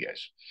contribute,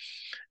 guys.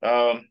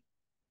 Um,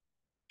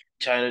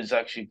 China is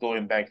actually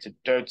going back to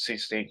dirt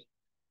since they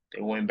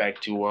went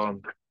back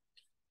to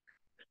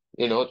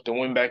they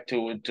went back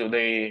to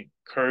the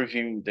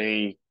curfew.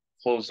 They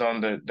closed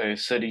down the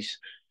cities.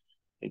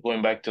 They're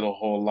going back to the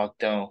whole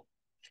lockdown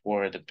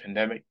for the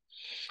pandemic.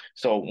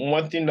 So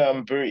one thing that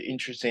I'm very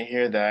interested in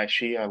here that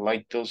actually I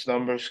like those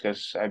numbers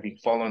because I've been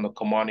following the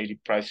commodity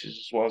prices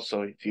as well.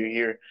 So if you're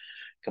here,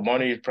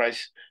 commodity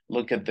price,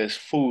 look at this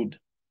food,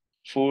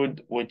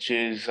 which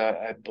is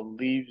I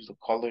believe the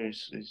color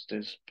is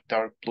this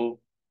dark blue.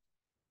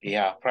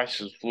 Yeah,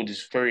 prices of food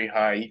is very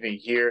high even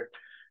here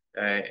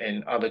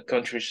in other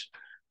countries.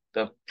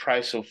 The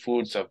price of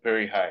foods are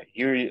very high.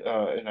 Here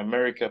in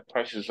America,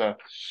 prices are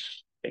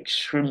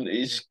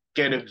extremely is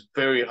getting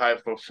very high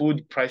for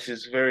food.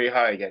 Prices very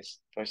high, guys.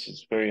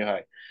 Prices very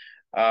high.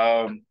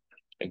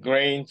 The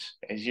grains,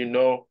 as you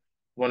know,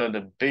 one of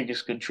the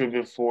biggest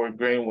contributors for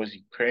grain was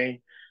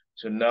Ukraine.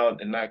 So now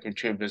they're not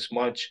contributing as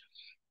much.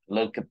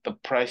 Look at the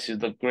prices of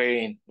the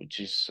grain, which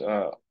is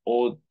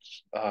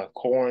oats,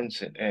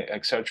 corns, and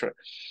etc.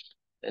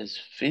 As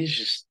fish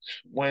just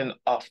went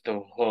off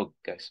the hook,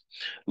 guys.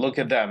 Look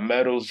at that,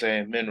 metals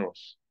and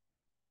minerals,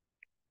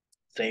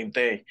 same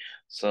thing.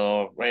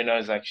 So right now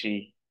it's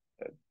actually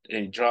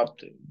it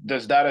dropped.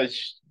 This data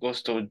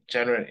goes to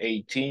January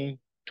 18,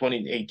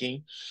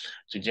 2018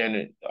 to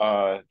January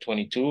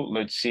 22.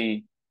 Let's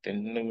see the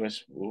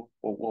numbers what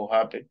will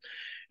happen.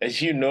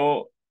 As you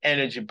know,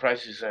 energy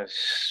prices are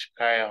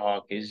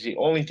skyrocket. It's the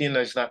only thing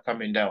that's not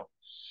coming down.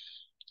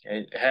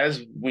 And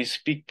as we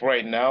speak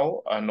right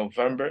now,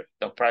 November,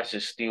 the price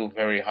is still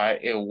very high.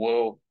 It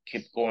will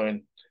keep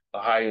going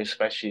higher,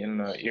 especially in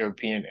the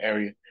European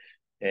area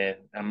and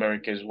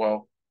America as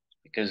well,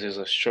 because there's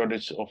a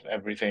shortage of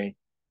everything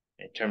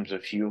in terms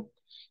of fuel.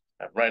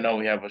 Right now,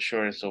 we have a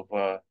shortage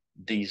of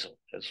diesel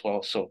as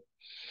well. So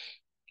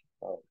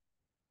uh,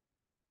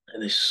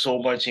 there's so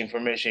much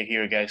information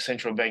here, guys.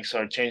 Central banks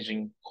are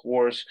changing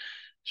course,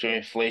 so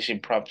inflation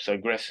prompts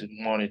aggressive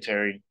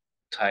monetary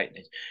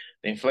tightening.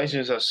 The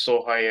inflations are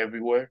so high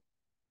everywhere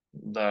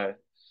that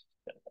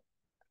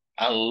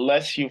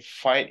unless you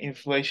fight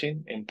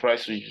inflation and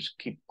prices just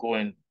keep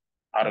going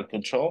out of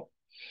control,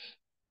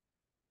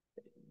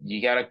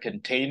 you gotta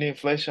contain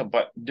inflation.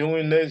 But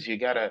doing this, you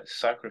gotta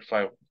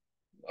sacrifice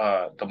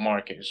the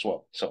market as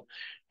well. So,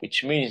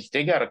 which means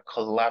they gotta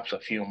collapse a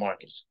few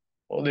markets,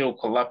 or they'll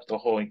collapse the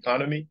whole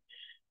economy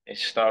and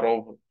start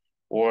over,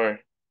 or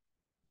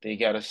they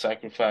gotta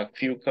sacrifice a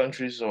few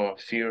countries or a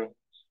few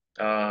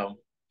um,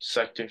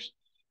 sectors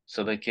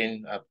so they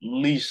can at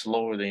least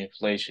lower the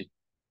inflation.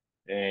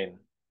 And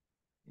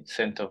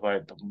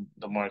incentivize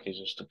the market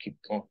just to keep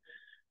going,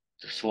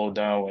 to slow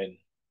down and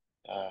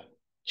uh,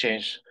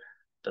 change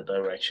the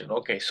direction.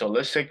 Okay, so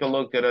let's take a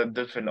look at a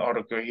different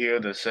article here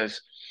that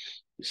says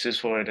this is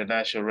for the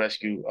National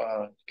Rescue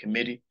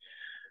Committee.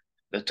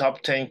 The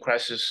top 10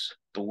 crises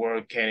the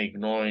world can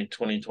ignore in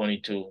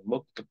 2022.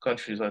 Look at the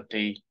countries that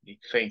they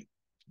think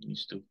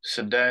needs to.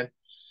 Sudan,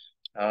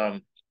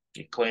 um,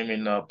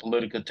 claiming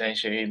political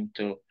tension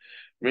into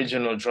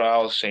regional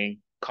droughts and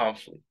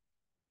conflict.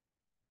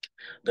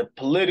 The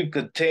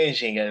political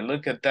tension, and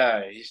look at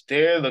that. Is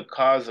there the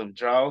cause of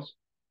droughts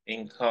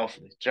and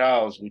conflict?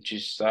 Droughts, which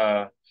is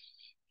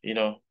you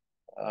know,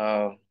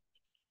 uh,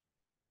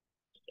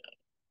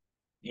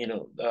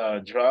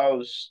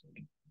 droughts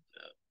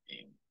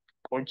in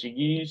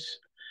Portuguese.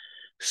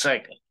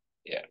 Second,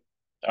 yeah.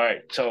 All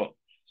right. So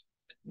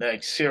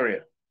next,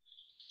 Syria.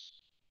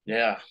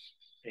 Yeah,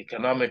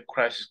 economic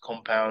crisis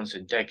compounds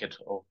a decade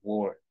of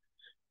war.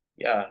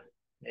 Yeah,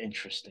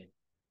 interesting.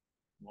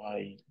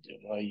 Why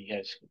you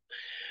guys?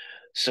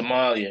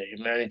 Somalia,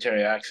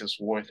 humanitarian access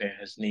warfare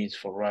has needs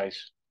for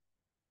rise.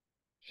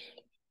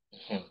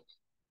 Hmm.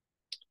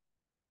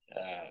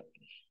 Uh,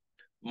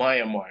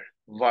 Myanmar,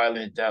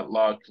 violent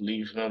deadlock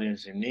leaves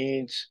millions in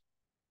needs.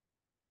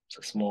 It's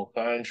a small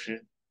country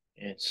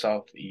in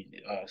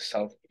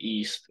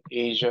Southeast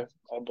Asia,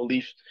 I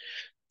believe.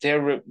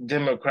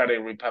 Democratic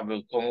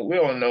Republic of Congo. We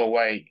all know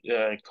why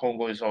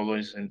Congo is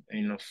always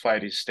in a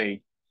fighting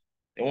state.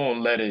 They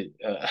won't let it.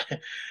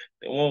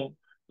 They won't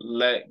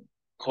let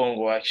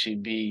Congo actually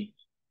be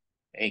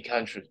a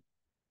country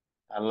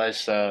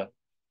unless. Yeah.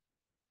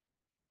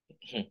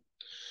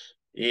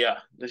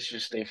 Let's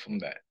just stay from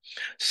that.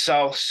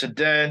 South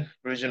Sudan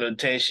regional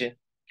tension.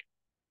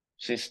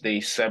 Since they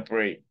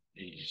separate,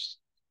 they just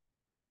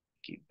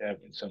keep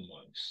having some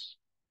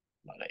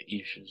a lot of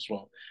issues as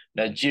well.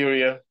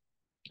 Nigeria.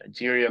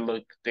 Nigeria,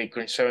 look, their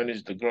concern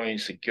is the growing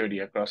insecurity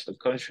across the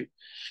country.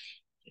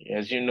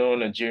 As you know,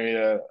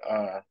 Nigeria,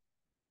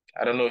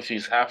 I don't know if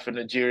it's half of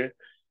Nigeria,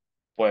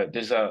 but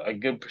there's a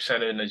good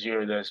percentage of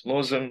Nigeria that's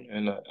Muslim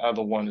and the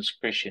other one is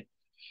Christian.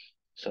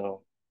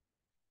 So,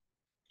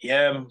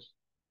 yeah,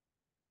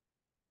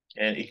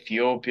 and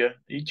Ethiopia.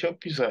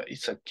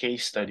 It's a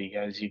case study,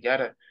 guys. You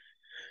gotta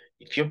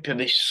Ethiopia,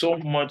 there's so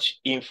much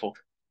info,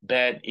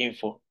 bad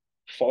info,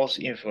 false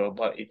info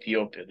about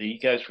Ethiopia that you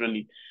guys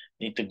really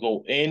need to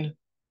go in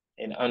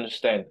and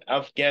understand.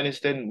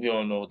 Afghanistan, we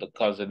all know the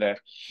cause of that.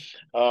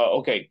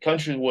 Okay,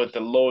 countries with the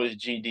lowest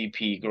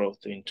GDP growth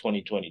in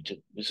 2022.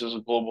 This is a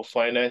global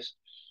finance.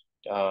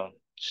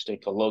 Just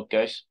take a look,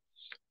 guys.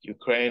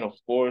 Ukraine, of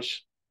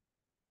course.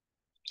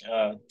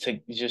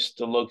 Take just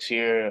the looks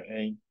here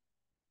in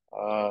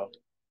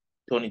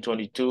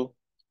 2022.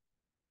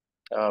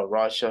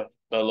 Russia,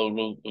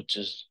 Belarus, which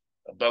is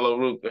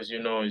Belarus, as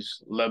you know,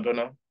 is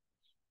Lebanon.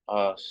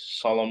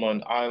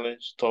 Solomon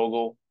Islands,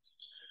 Togo,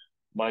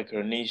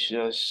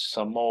 Micronesia,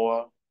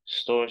 Samoa,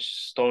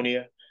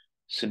 Estonia,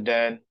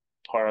 Sudan,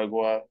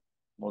 Paraguay,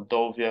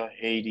 Moldova,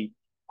 Haiti,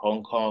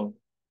 Hong Kong,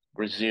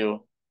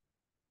 Brazil,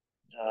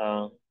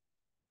 uh,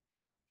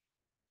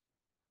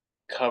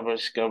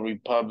 Kyrgyzstan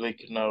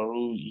Republic,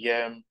 Nauru,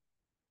 Yam,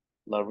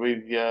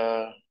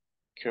 Larivia,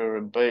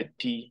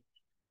 Kiribati,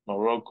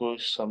 Morocco,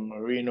 San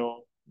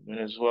Marino,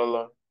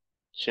 Venezuela,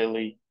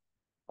 Chile,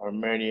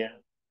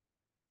 Armenia,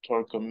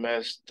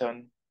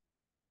 Turkmenistan,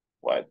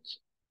 what?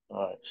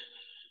 Uh,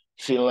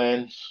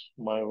 Finland,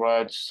 my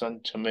right,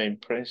 Saint Tomé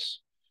and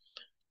Prince,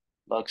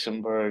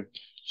 Luxembourg,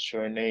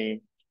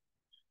 Suriname,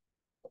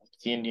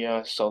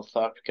 Kenya, South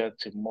Africa,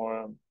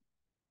 Timor,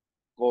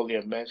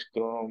 Mongolia,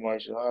 Mexico,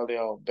 Marshall,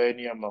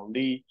 Albania,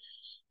 Mali,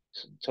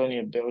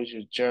 Antonio,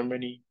 Belgium,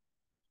 Germany,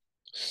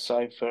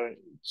 Cypher.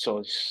 So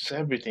it's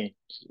everything.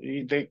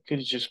 They could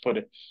just put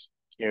it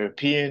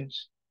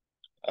Europeans,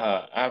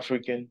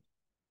 African,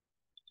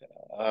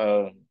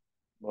 um,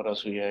 what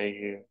else we got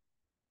here?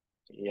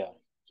 Yeah.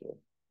 So,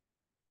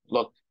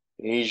 look,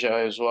 Asia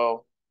as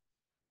well.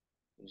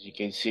 As you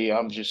can see,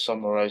 I'm just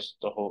summarized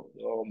the whole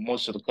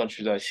most of the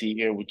countries I see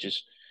here, which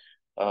is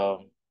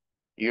um,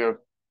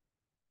 Europe,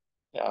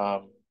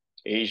 um,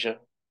 Asia,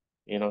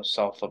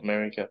 South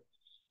America.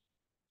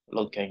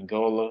 Look,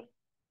 Angola,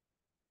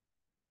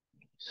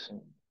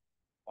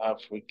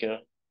 Africa.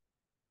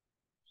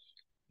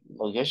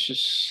 Look, it's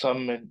just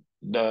some in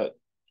the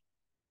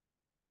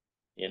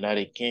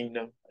United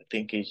Kingdom. I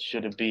think it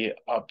should be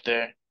up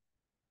there.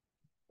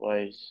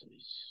 Why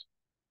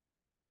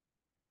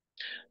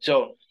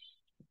so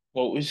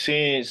what we're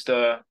seeing is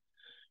the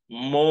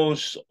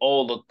most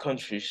all the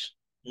countries,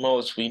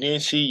 most we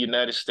didn't see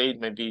United States,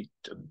 maybe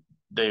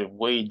they're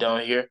way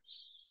down here.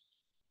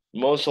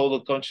 Most all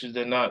the countries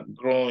they're not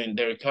growing,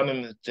 their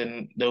economies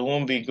then they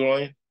won't be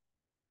growing.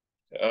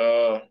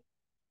 Uh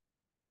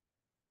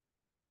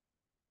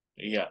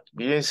yeah.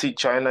 We didn't see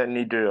China,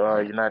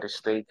 neither United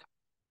States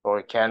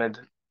or Canada.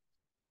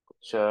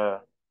 Which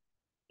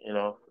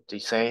they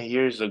say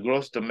here's the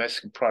gross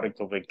domestic product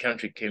of a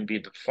country can be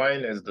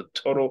defined as the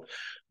total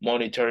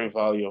monetary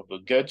value of the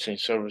goods and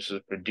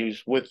services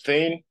produced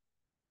within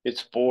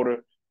its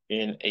border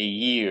in a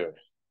year.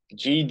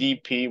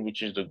 GDP,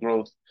 which is the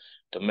growth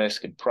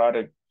domestic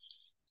product.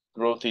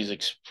 Growth is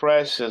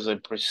expressed as a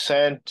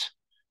percent.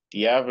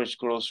 The average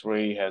growth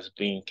rate has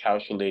been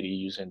calculated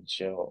using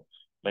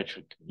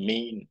geometric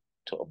mean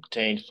to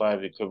obtain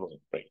five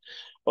equivalent rate.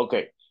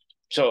 Okay,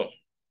 so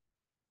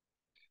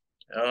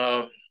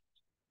um,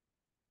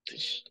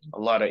 there's a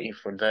lot of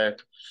info there.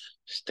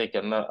 Let's take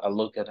a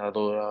look at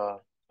another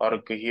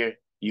article here.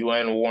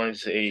 UN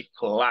warns a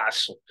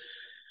colossal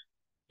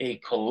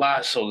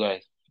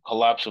guy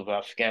collapse of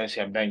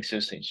Afghanistan bank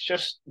system.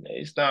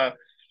 It's not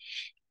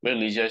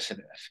really just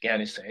in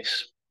Afghanistan.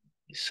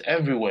 It's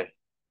everywhere.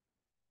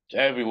 It's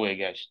everywhere,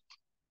 guys.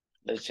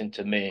 Listen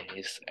to me.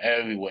 It's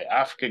everywhere.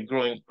 Africa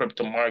growing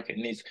crypto market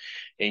needs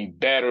a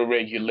better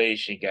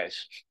regulation,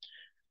 guys.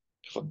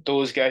 For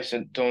those guys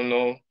that don't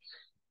know,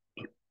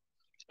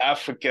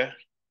 Africa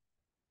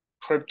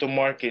crypto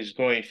market is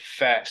growing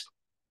fast,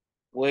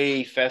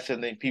 way faster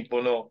than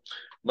people know.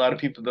 A lot of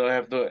people don't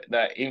have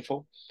that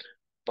info,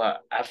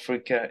 but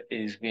Africa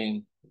is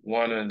being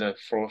one of the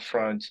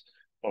forefronts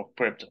of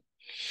crypto.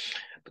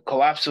 The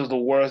collapse of the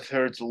world's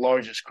third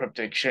largest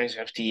crypto exchange,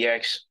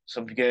 FTX,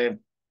 subjugated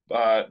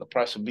the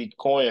price of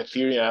Bitcoin,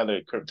 Ethereum, and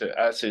other crypto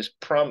assets,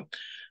 prompt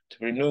to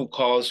renew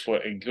calls for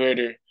a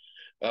greater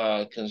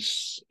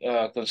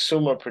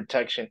consumer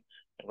protection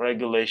and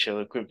regulation of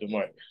the crypto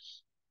market.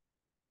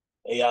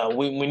 Yeah,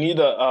 we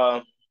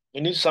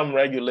need some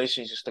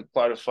regulations just to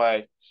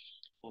clarify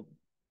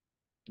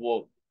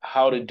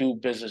how to do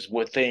business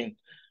within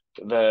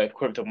the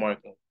crypto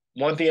market.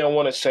 One thing I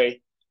want to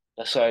say,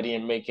 that's why I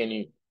didn't make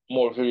any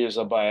more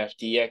videos about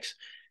FTX,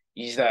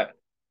 is that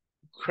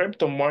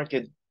crypto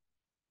market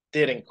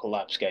didn't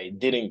collapse, guy. It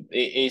didn't.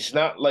 It's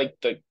not like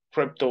the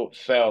crypto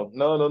fell.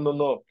 No, no, no,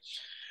 no.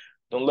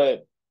 Don't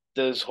let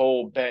this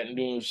whole bad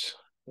news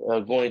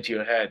go into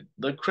your head.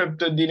 The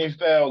crypto didn't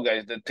fail,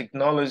 guys. The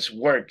technology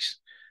works.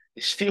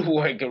 It's still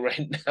working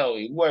right now.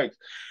 It works.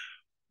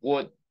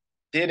 What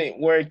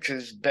didn't work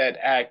is bad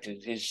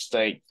actors. It's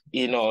like,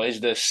 it's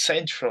the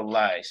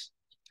centralized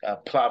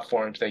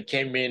platforms that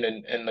came in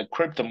the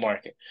crypto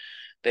market.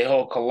 They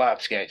all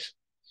collapsed, guys.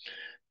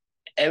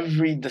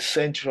 Every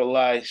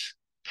decentralized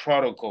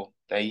protocol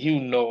that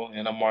in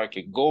the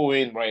market, go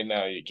in right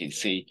now, you can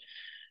see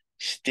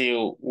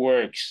still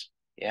works.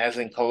 It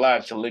hasn't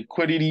collapsed. The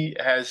liquidity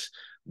has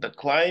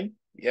declined,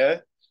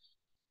 yeah,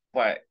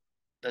 but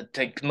the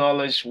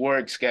technology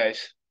works,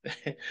 guys.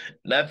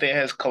 Nothing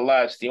has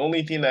collapsed. The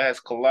only thing that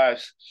has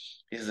collapsed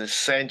is the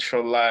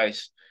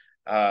centralized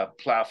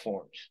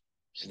platforms.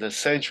 It's the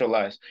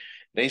centralized.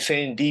 They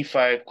saying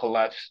DeFi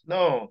collapsed.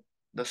 No,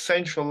 the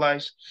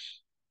centralized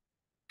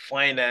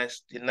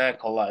finance did not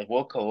collapse.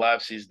 What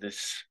collapse is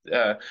this?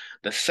 The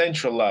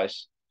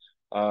centralized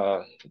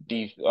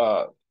D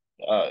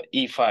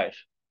E5.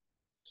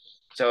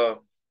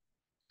 So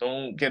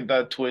don't get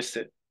that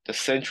twisted. The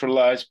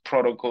centralized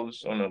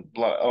protocols on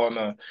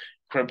a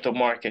crypto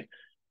market,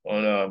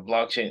 on a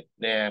blockchain,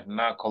 they have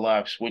not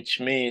collapsed, which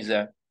means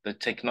that the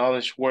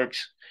technology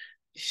works,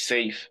 is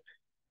safe,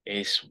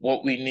 is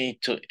what we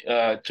need to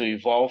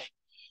evolve.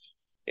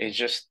 It's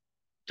just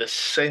the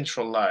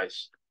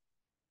centralized.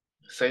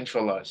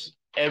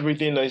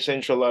 Everything that is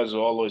centralized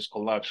will always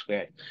collapse,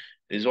 guy.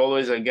 There's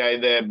always a guy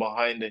there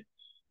behind it,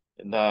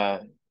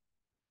 and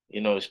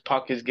his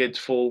pockets gets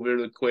full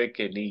really quick,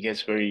 and he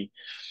gets very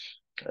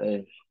uh,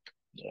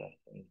 yeah.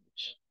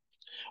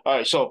 All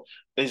right, so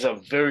there's a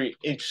very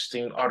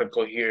interesting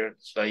article here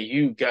that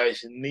you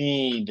guys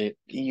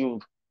you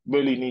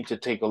really need to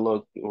take a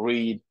look,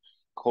 read,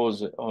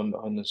 cause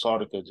on this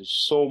article.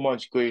 There's so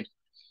much great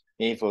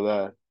info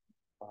that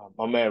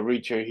my man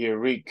Richard here,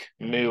 Rick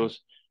Mills,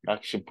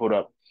 actually put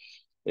up.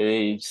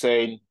 He's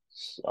saying,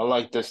 I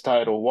like this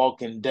title,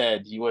 Walking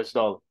Dead, US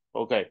dollar.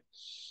 Okay,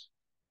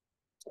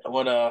 I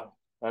wanna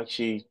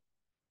actually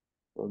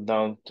go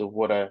down to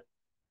what I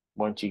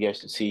want you guys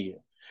to see here.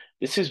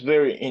 This is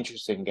very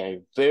interesting, guys.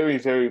 Very,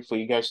 very for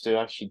you guys to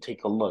actually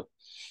take a look.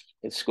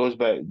 It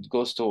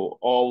goes to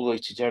all the way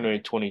to January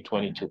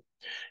 2022.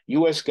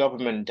 U.S.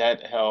 government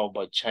debt held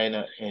by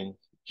China and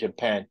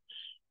Japan.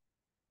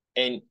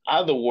 In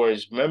other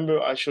words, remember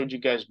I showed you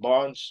guys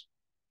bonds,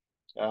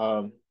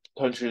 um,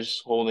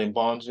 countries holding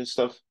bonds and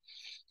stuff.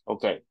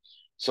 Okay,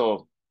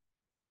 so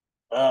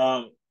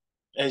um,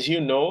 as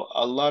you know,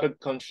 a lot of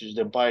countries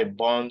they buy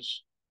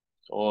bonds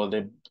or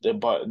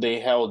they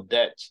held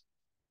debt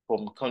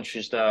from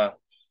countries that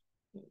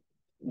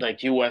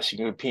like US and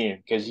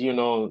European, because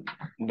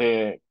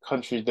the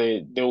countries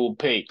they will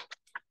pay,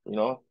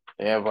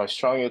 they have a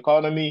strong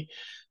economy.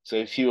 So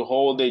if you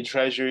hold a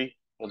treasury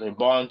or their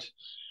bond,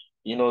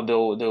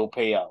 they'll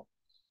pay out,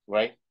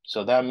 right?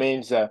 So that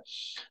means that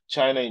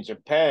China and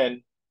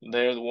Japan,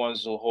 they're the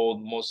ones who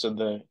hold most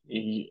the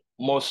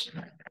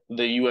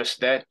US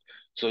debt.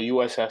 So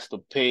US has to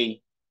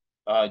pay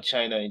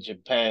China and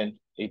Japan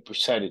a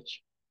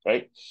percentage,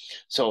 right?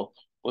 So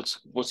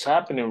what's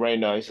happening right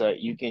now is that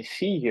you can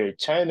see here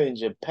China and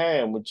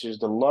Japan, which is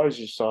the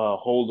largest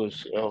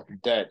holders of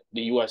debt,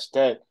 the U.S.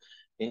 debt,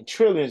 in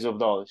trillions of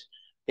dollars,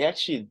 they're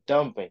actually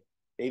dumping.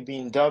 They've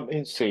been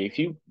dumping. Say if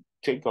you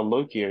take a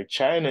look here,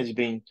 China's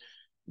been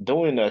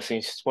doing that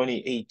since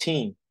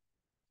 2018.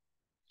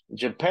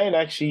 Japan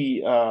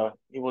actually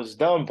it was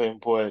dumping,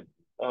 but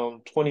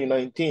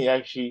 2019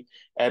 actually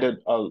added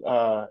a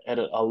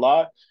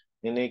lot,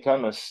 and they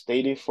kind of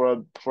stayed it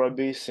for a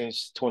bit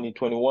since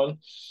 2021.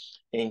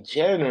 In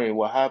January,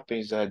 what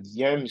happens is that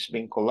yen's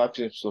been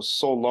collapsing for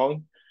so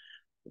long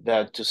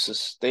that to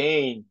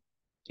sustain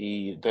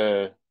the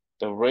the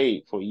the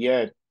rate for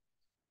yen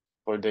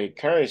for the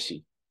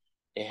currency,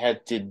 it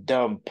had to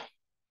dump,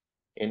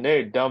 and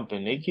they're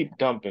dumping. They keep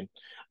dumping,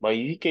 but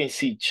you can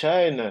see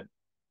China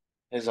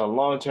is a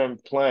long-term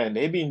plan.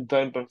 They've been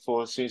dumping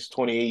for since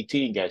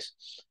 2018, guys.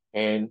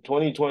 And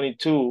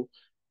 2022,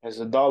 as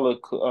the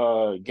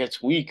dollar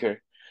gets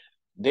weaker,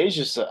 they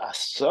just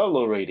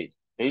accelerated.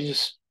 They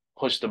just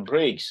push the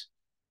brakes.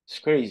 It's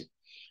crazy.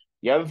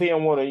 The other thing I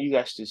want you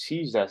guys to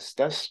see is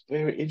that's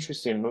very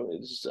interesting.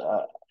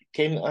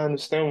 Can't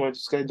understand why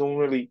this guy don't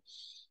really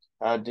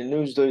the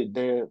news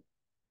they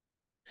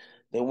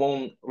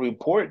won't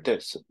report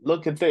this.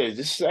 Look at this.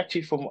 This is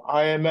actually from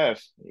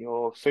IMF,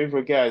 your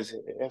favorite guys,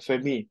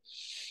 FME.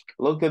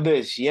 Look at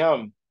this.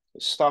 Yum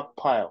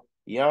stockpile.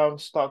 Yum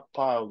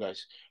stockpile,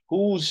 guys.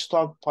 Who's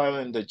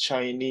stockpiling the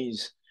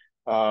Chinese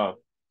uh,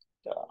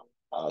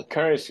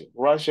 currency?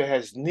 Russia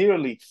has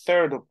nearly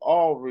third of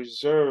all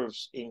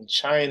reserves in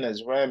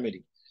China's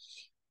remedy.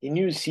 Can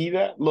you see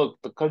that? Look,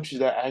 the countries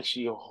that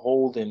actually are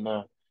holding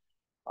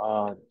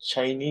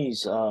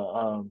Chinese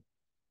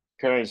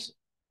currency.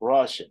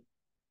 Russia,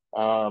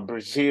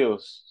 Brazil,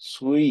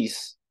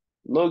 Swiss.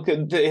 Look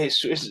at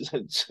this.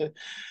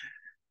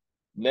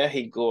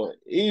 Mexico,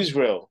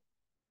 Israel,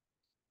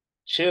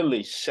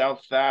 Chile,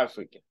 South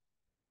Africa.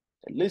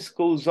 The list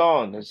goes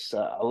on. There's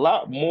a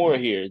lot more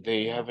here.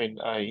 They having,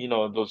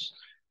 those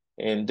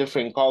in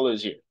different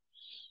colors here.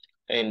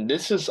 And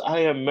this is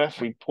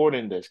IMF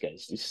reporting this,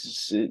 guys.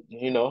 This is,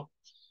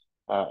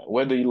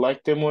 whether you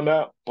like them or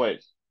not, but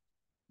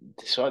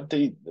so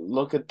they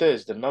look at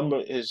this. The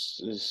number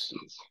is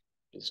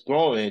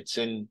growing. It's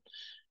in,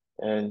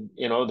 and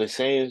they're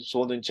saying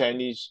sold in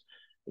Chinese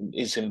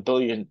is in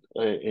billion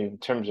in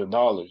terms of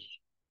dollars,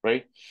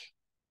 right?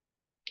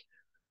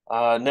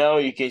 Now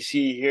you can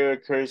see here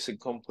currency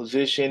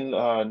composition.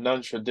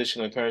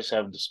 Non-traditional currencies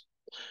have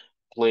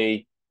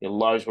displayed a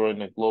large role in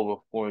the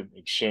global foreign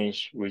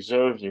exchange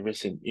reserves in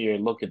recent year.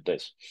 Look at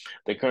this.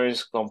 The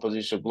currency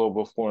composition of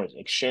global foreign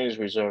exchange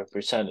reserve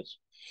percentage.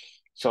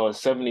 So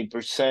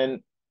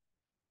 70%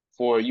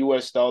 for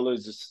US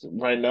dollars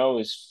right now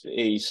is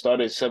it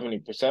started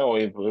 70%, or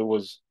it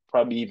was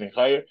probably even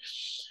higher.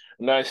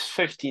 Now it's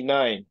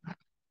 59.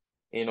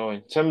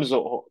 In terms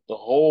of the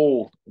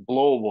whole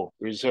global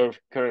reserve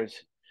currency,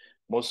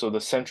 most of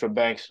the central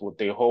banks, what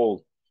they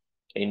hold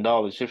in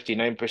dollars,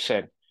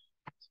 59%.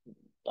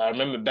 I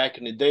remember back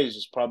in the days,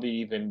 it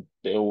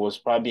was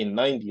probably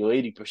 90 or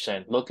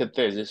 80%. Look at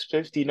this, it's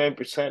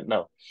 59%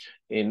 now.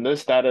 And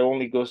this data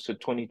only goes to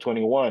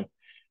 2021,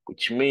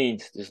 which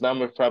means this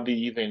number is probably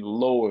even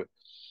lower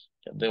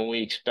than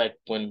we expect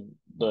when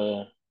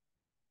the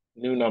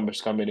new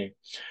numbers coming in.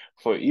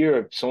 For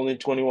Europe, it's only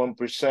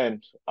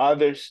 21%.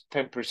 Others,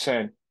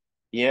 10%.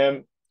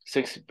 EM,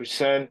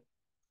 60%.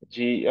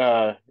 G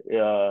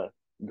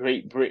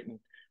Great Britain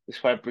is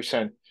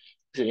 5%.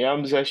 So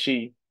EM is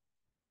actually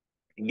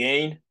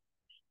gained.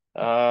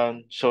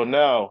 So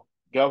now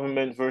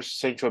government versus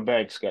central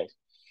banks, guys.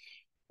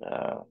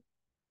 Uh,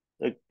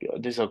 look,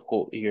 there's a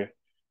quote here.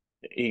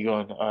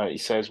 Egon, it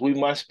says, "We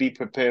must be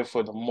prepared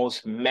for the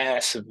most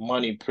massive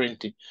money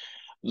printing."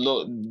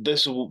 Look,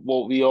 this is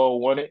what we all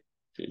wanted.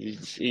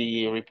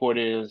 He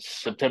reported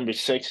September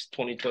 6th,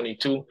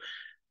 2022.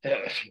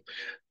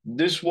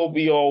 This is what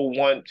we all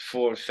want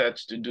for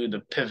FEDs to do,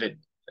 the pivot,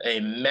 a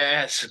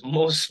massive,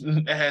 most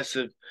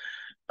massive,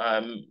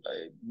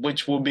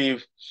 which will be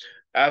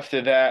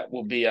after that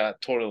will be a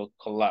total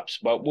collapse.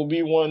 But what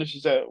we want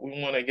is that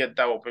we want to get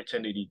that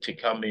opportunity to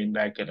come in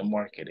back in the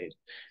market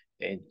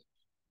and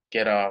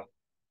get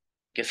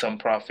get some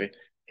profit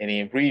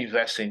and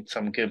reinvest in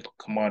some good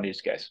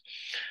commodities, guys.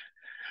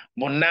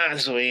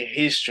 Monazo in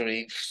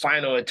history,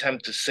 final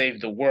attempt to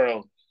save the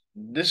world.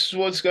 This is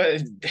what's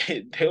going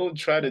to, they'll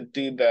try to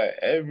do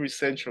that. Every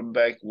central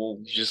bank will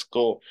just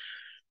go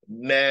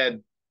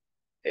mad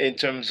in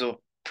terms of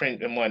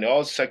printing money.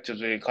 All sectors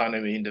of the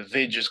economy,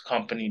 individuals,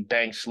 company,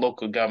 banks,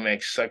 local government,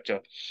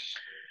 etc.,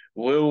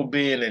 will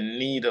be in the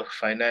need of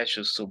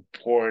financial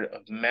support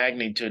of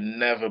magnitude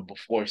never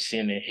before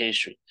seen in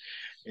history.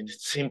 In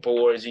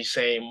simple words, he's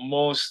saying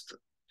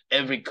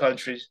every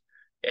country,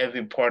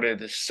 every part of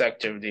the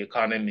sector of the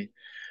economy,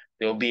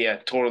 there'll be a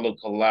total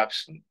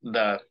collapse.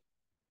 The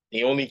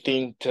only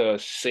thing to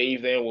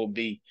save them will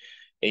be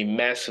a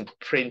massive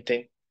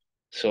printing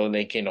so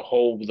they can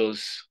hold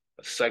those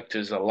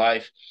sectors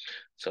alive.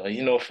 So,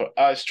 for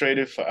us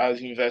traders, for us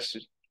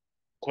investors,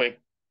 quick,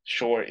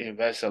 short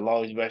investor,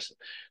 long investor,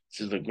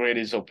 this is the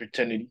greatest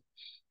opportunity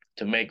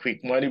to make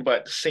quick money. But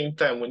at the same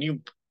time, when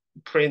you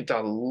print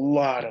a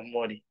lot of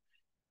money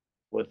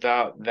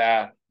without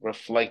that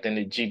reflecting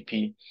the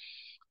GDP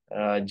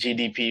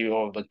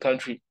of the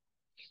country,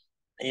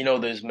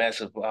 there's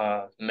massive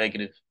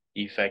negative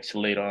effects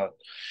later on.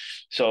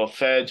 So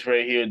Feds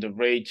right here, the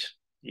rate,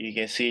 you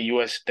can see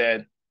US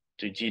debt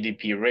to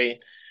GDP rate.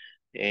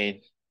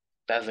 It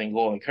doesn't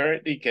go in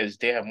currently because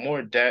they have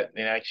more debt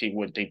than actually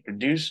what they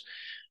produce.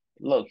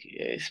 Look,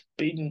 it's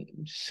been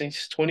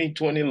since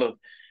 2020. Look,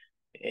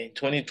 in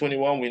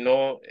 2021, we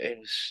know it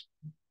was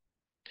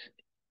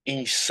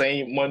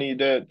insane money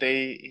that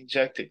they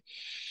injected.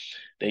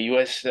 The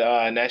U.S.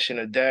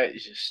 National debt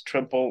is just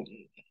tripled.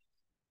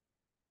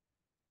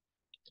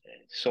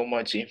 So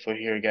much info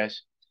here,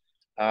 guys.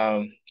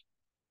 Um,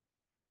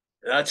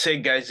 that's it,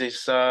 guys.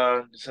 It's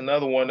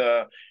another one.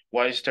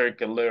 Why is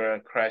Turkey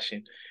lira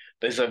crashing?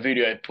 There's a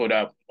video I put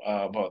up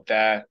about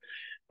that.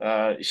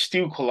 It's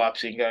still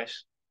collapsing,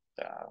 guys.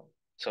 Uh,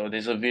 so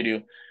there's a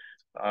video,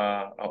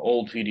 an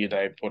old video that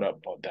I put up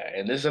about that.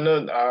 And there's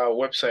another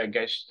website,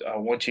 guys. I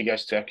want you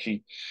guys to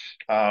actually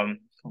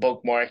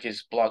bookmark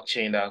is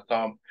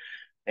blockchain.com.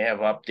 They have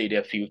updated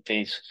a few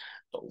things.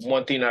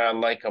 One thing that I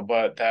like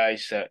about that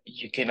is that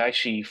you can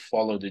actually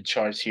follow the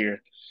charts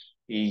here.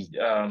 The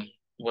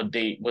what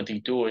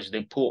they do is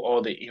they pull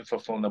all the info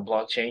from the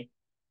blockchain.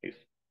 If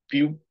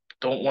you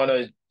don't want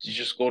to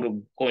just go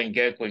and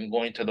get and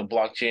go into the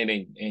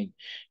blockchain and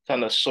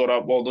kind of sort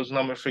out all those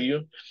numbers for you,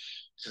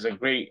 this is a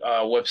great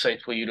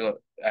website for you to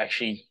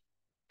actually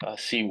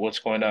see what's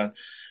going on,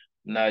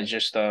 not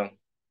just the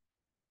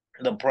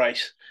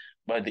price,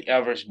 but the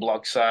average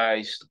block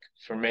size,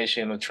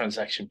 information, the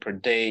transaction per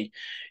day.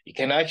 You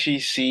can actually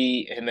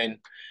see, and then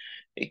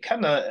it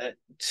kind of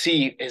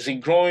see, is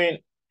it growing?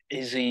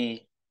 Is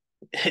he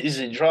is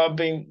it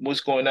dropping?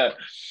 What's going on?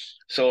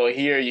 So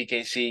here you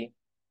can see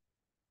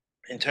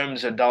in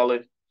terms of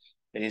dollar,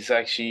 it's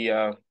actually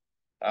uh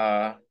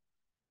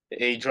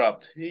it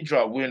dropped. It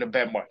dropped. We're in a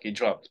bad market. It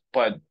dropped,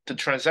 but the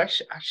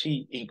transaction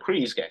actually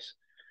increased, guys.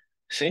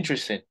 It's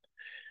interesting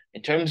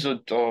in terms of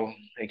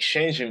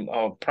exchanging.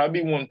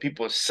 Probably when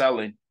people are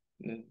selling,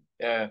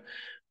 uh,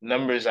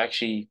 numbers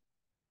actually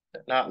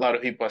not a lot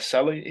of people are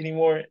selling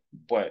anymore.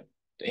 But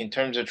in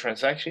terms of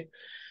transaction,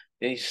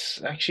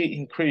 it's actually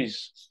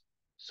increased.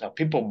 So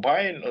people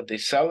buying or they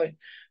selling.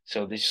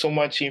 So there's so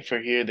much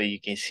info here that you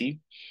can see.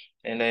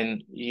 And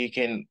then you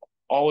can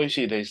always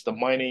see there's the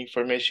mining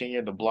information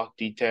here, the block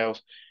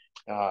details,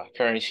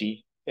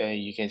 currency.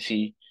 You can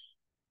see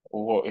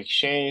or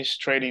exchange,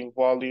 trading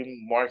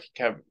volume, market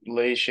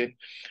capitalization,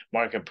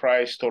 market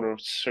price, total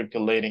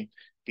circulating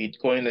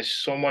Bitcoin. There's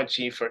so much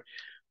info.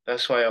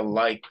 That's why I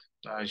like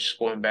just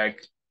going back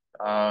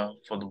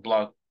for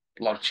the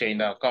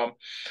blockchain.com.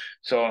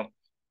 So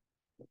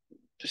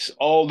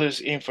all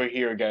this info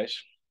here, guys.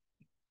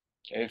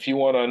 If you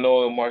want to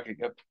know the market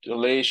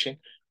capitalization,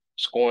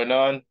 what's going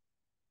on,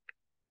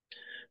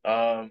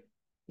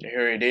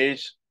 here it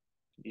is.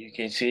 You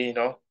can see,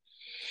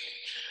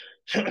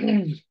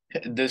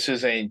 this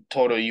is a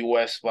total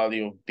US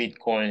value of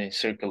Bitcoin in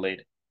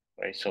circulated,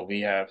 right? So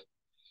we have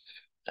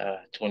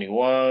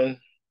 21,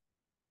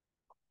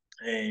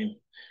 and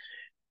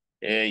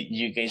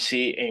you can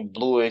see in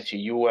blue it's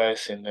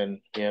US, and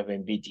then we have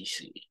in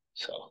BTC.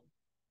 So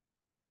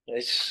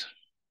it's,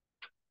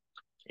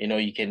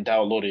 you can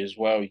download it as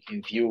well. You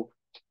can view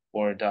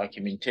for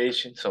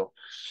documentation. So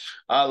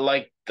I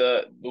like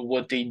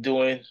what they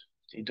doing.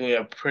 They're doing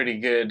a pretty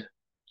good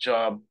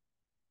job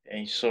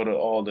and sort of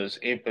all this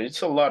info.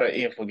 It's a lot of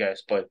info,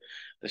 guys, but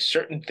there's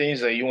certain things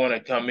that you want to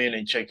come in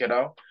and check it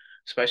out,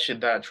 especially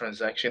that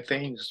transaction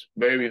thing. It's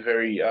very,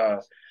 very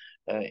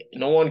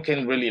no one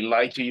can really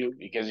lie to you,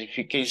 because if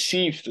you can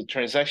see if the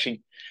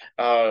transaction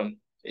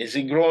is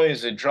it growing,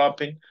 is it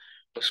dropping,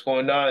 what's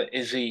going on,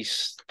 is it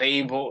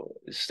stable?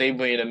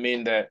 Stable in the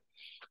mean that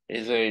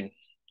is a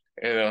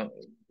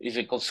is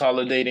it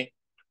consolidating?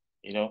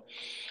 You know,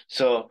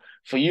 so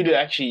for you to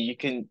actually, you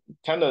can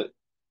kind of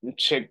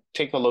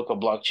take a look at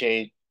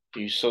blockchain.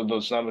 You saw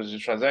those numbers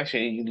of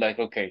transaction. You like,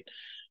 okay,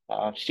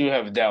 still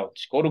have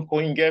doubts. Go to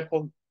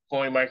CoinGecko,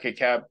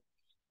 CoinMarketCap,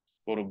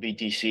 go to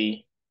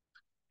BTC,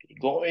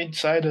 go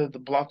inside of the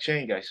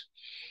blockchain, guys.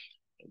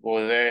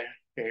 Go there.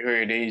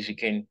 Here it is. You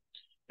can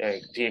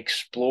the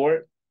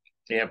explore.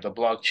 They have the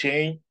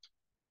blockchain,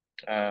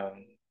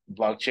 um,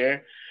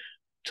 blockchain,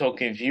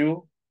 token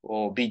view,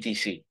 or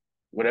BTC.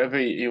 Whatever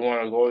you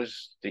want to go,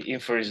 is the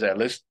info is that.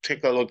 Let's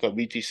take a look at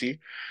BTC.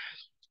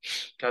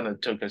 Kind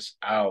of took us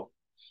out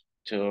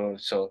to,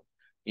 so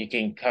you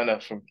can kind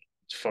of for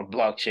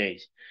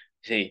blockchains.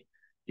 See,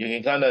 you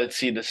can kind of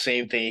see the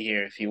same thing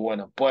here if you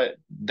want to, but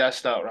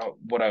that's not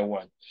what I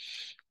want.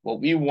 What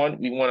we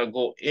want to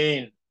go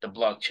in the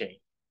blockchain.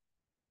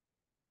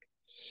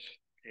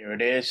 Here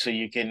it is. So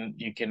you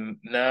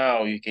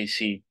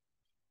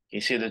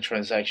see the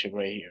transaction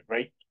right here,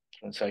 right?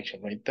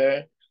 Transaction right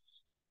there.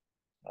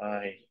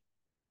 I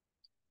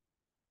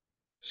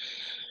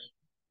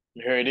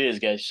Here it is,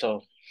 guys.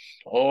 So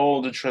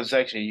all the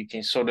transaction you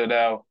can sort it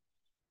out.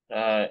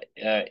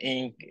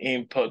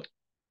 Input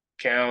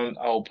count,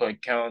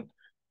 output count.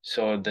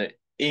 So the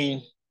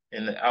in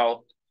and the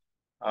out.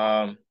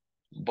 Um,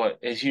 but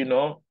as you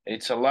know,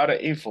 it's a lot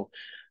of info.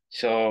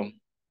 So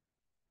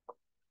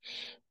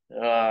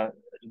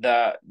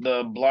that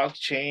the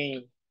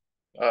blockchain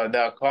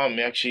 .com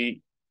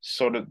actually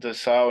sort of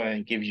this out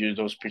and gives you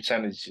those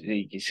percentages that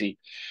you can see.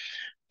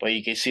 But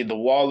you can see the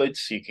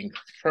wallets, you can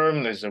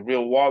confirm there's a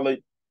real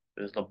wallet,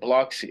 there's the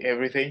blocks,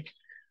 everything.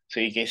 So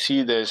you can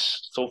see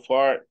there's so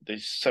far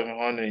there's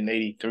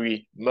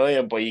 783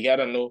 million, but you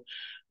gotta know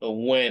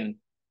when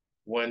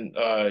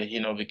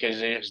because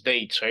there's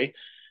dates, right?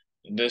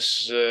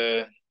 This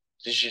this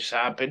just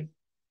happened.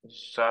 This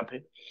just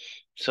happened.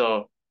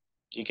 So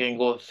you can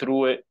go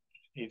through it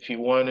if you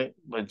want it,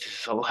 but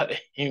it's a lot of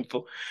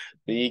info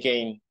that you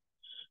can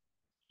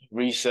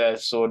reset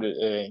sort of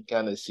and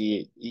kind of see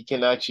it. You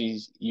can actually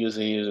use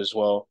it here as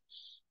well.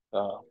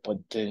 But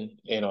then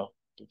you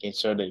can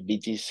sort of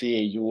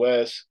BTC,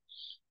 US,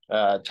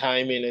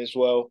 timing as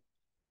well.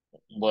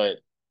 But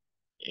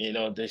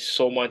there's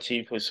so much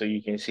info so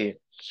you can see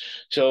it.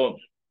 So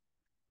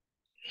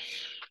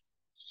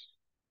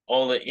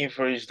all the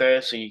info is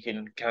there, so you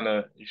can kind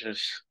of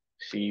just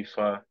see if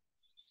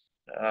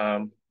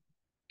um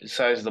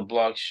besides the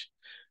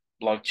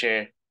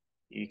blockchain,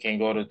 you can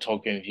go to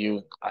token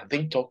view. I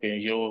think token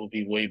view will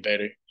be way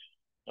better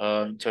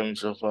in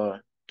terms of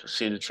to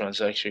see the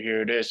transaction.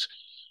 Here it is.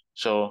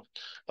 So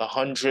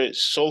 100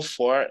 so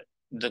far.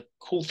 The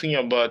cool thing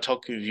about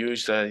token view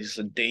is that it's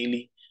a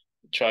daily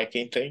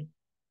tracking thing.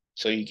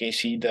 So you can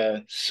see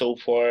that so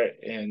far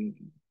and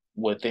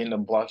within the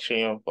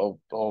blockchain of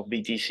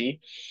BTC,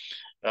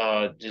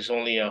 there's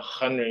only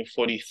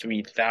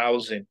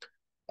 143,000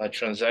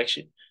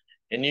 transaction.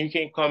 And you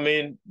can come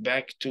in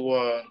back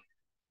to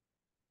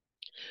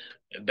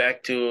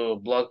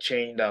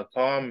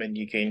blockchain.com and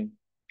you can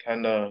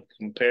kind of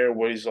compare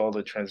what is all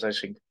the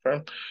transaction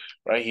confirmed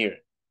right here.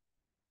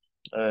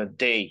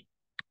 Day,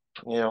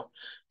 you know.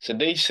 So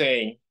they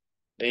say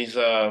there's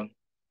hold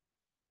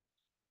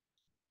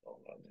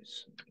on,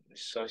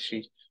 this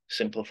actually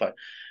simplified.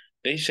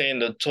 They saying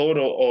the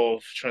total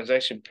of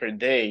transaction per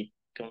day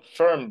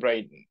confirmed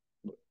right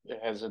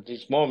as at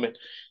this moment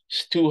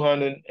is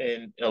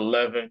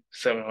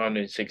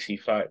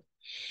 211,765.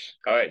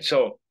 All right,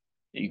 so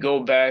you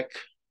go back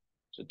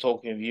to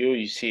token view,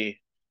 you see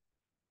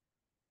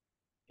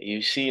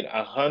it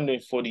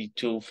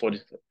 142.43.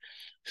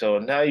 So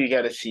now you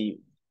got to see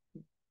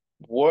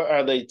where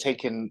are they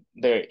taking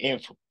their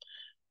info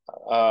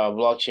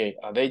blockchain?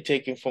 Are they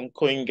taking from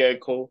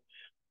CoinGecko,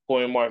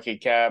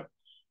 CoinMarketCap,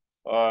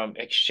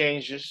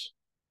 exchanges?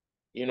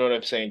 You know what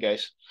I'm saying,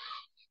 guys?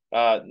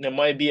 There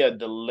might be a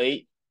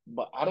delay,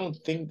 but I don't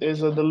think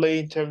there's a delay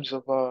in terms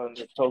of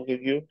the token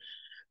view.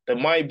 There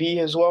might be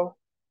as well.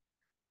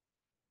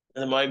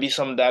 There might be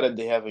some data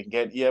they haven't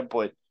get yet,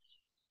 but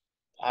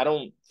I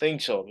don't think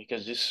so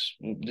because this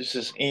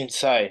is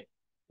inside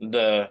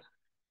the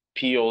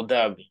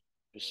POW.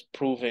 It's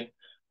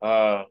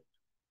uh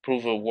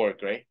proven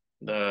work, right?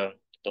 The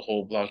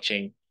whole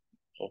blockchain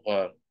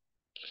of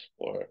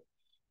for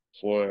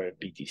for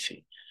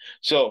BTC.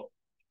 So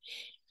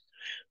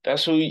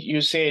that's what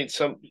you're saying.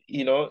 Some of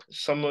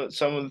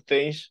the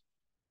things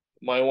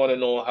might want to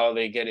know how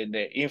they get in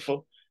their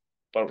info,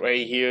 but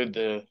right here,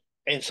 the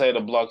inside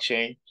the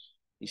blockchain,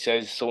 it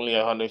says it's only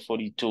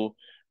 142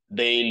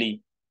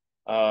 daily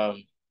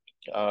um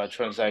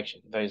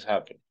transaction that is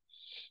happening.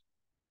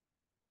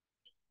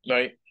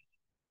 Right?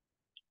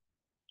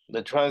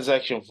 The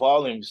transaction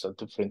volumes are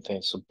different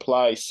things.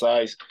 Supply,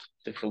 size,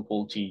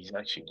 difficulties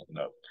actually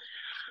no.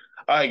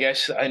 All right,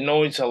 guys. I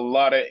know it's a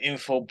lot of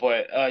info,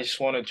 but I just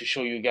wanted to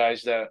show you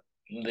guys that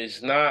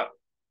there's not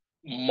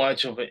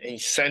much of an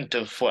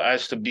incentive for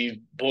us to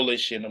be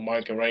bullish in the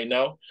market right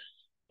now.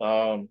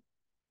 Um,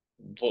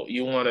 what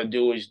you want to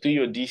do is do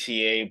your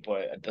DCA,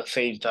 but at the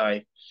same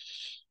time,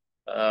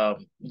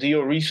 do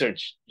your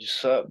research.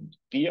 Just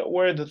be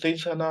aware that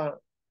things are not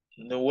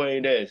the way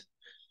it is.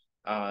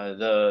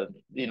 The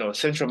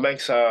central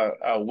banks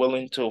are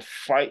willing to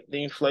fight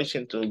the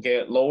inflation to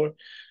get lower.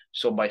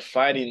 So by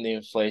fighting the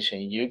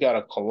inflation, you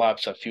gotta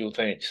collapse a few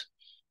things,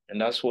 and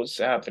that's what's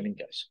happening,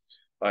 guys.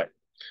 All right.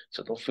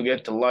 So don't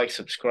forget to like,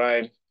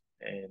 subscribe,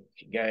 and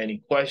if you got any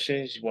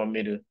questions, you want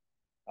me to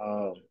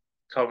um,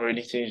 cover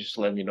anything, just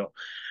let me know.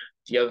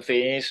 The other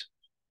thing is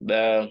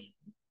the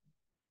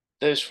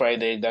this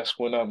Friday, that's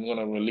when I'm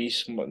gonna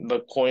release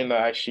the coin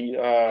that actually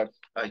I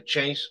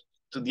changed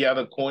to the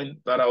other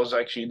coin that I was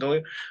actually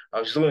doing.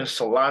 I was doing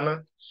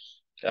Solana,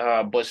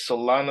 but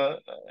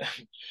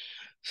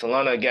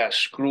Solana got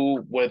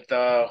screwed with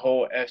the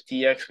whole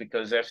FTX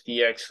because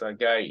FTX that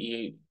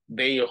guy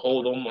they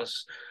hold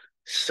almost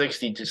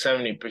 60 to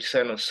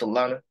 70% of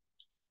Solana.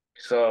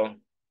 So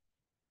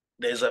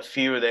there's a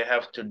fear they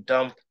have to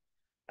dump.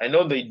 I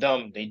know they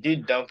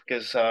did dump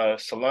because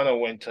Solana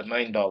went to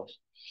 $9.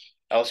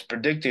 I was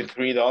predicting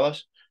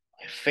 $3.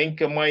 I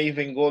think it might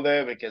even go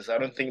there because I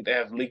don't think they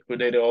have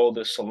liquidated all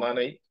the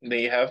Solana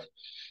they have.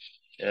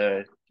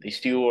 They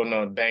still on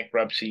a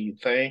bankruptcy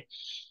thing.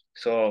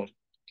 So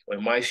we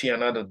might see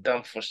another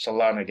dump for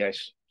Solana,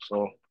 guys.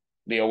 So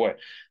be aware.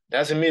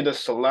 Doesn't mean the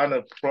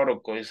Solana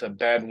protocol is a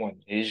bad one.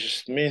 It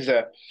just means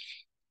that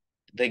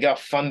they got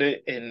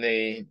funded and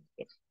they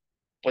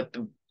but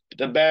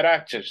the bad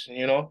actors,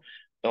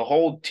 the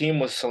whole team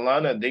with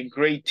Solana, they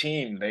great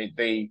team.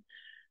 They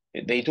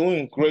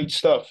doing great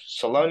stuff.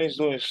 Solana is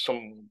doing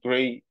some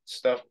great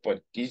stuff,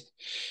 but this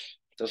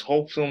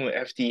whole film with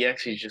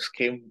FTX is just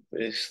came.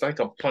 It's like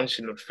a punch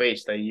in the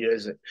face that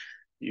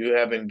you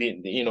haven't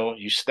been.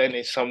 You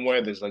standing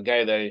somewhere. There's a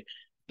guy that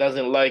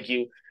doesn't like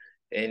you,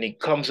 and he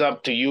comes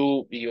up to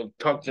you. You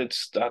talk to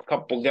a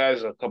couple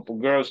guys, a couple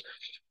girls,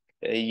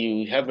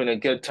 you having a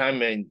good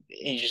time, and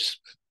you just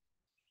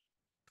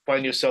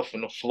find yourself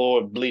on the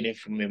floor bleeding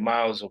from your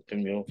mouths or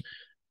from your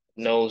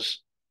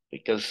nose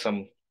because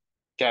some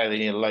guy that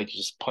didn't like you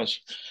just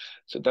punched you.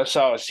 So that's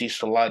how I see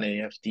Solana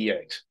and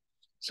FTX.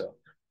 So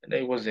and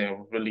it wasn't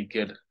a really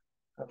good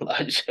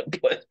analogy,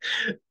 but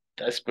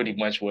that's pretty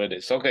much what it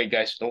is. Okay,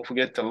 guys, don't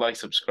forget to like,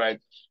 subscribe,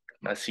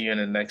 and I'll see you in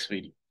the next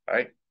video. All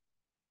right?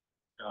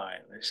 All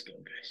right, let's go,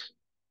 guys.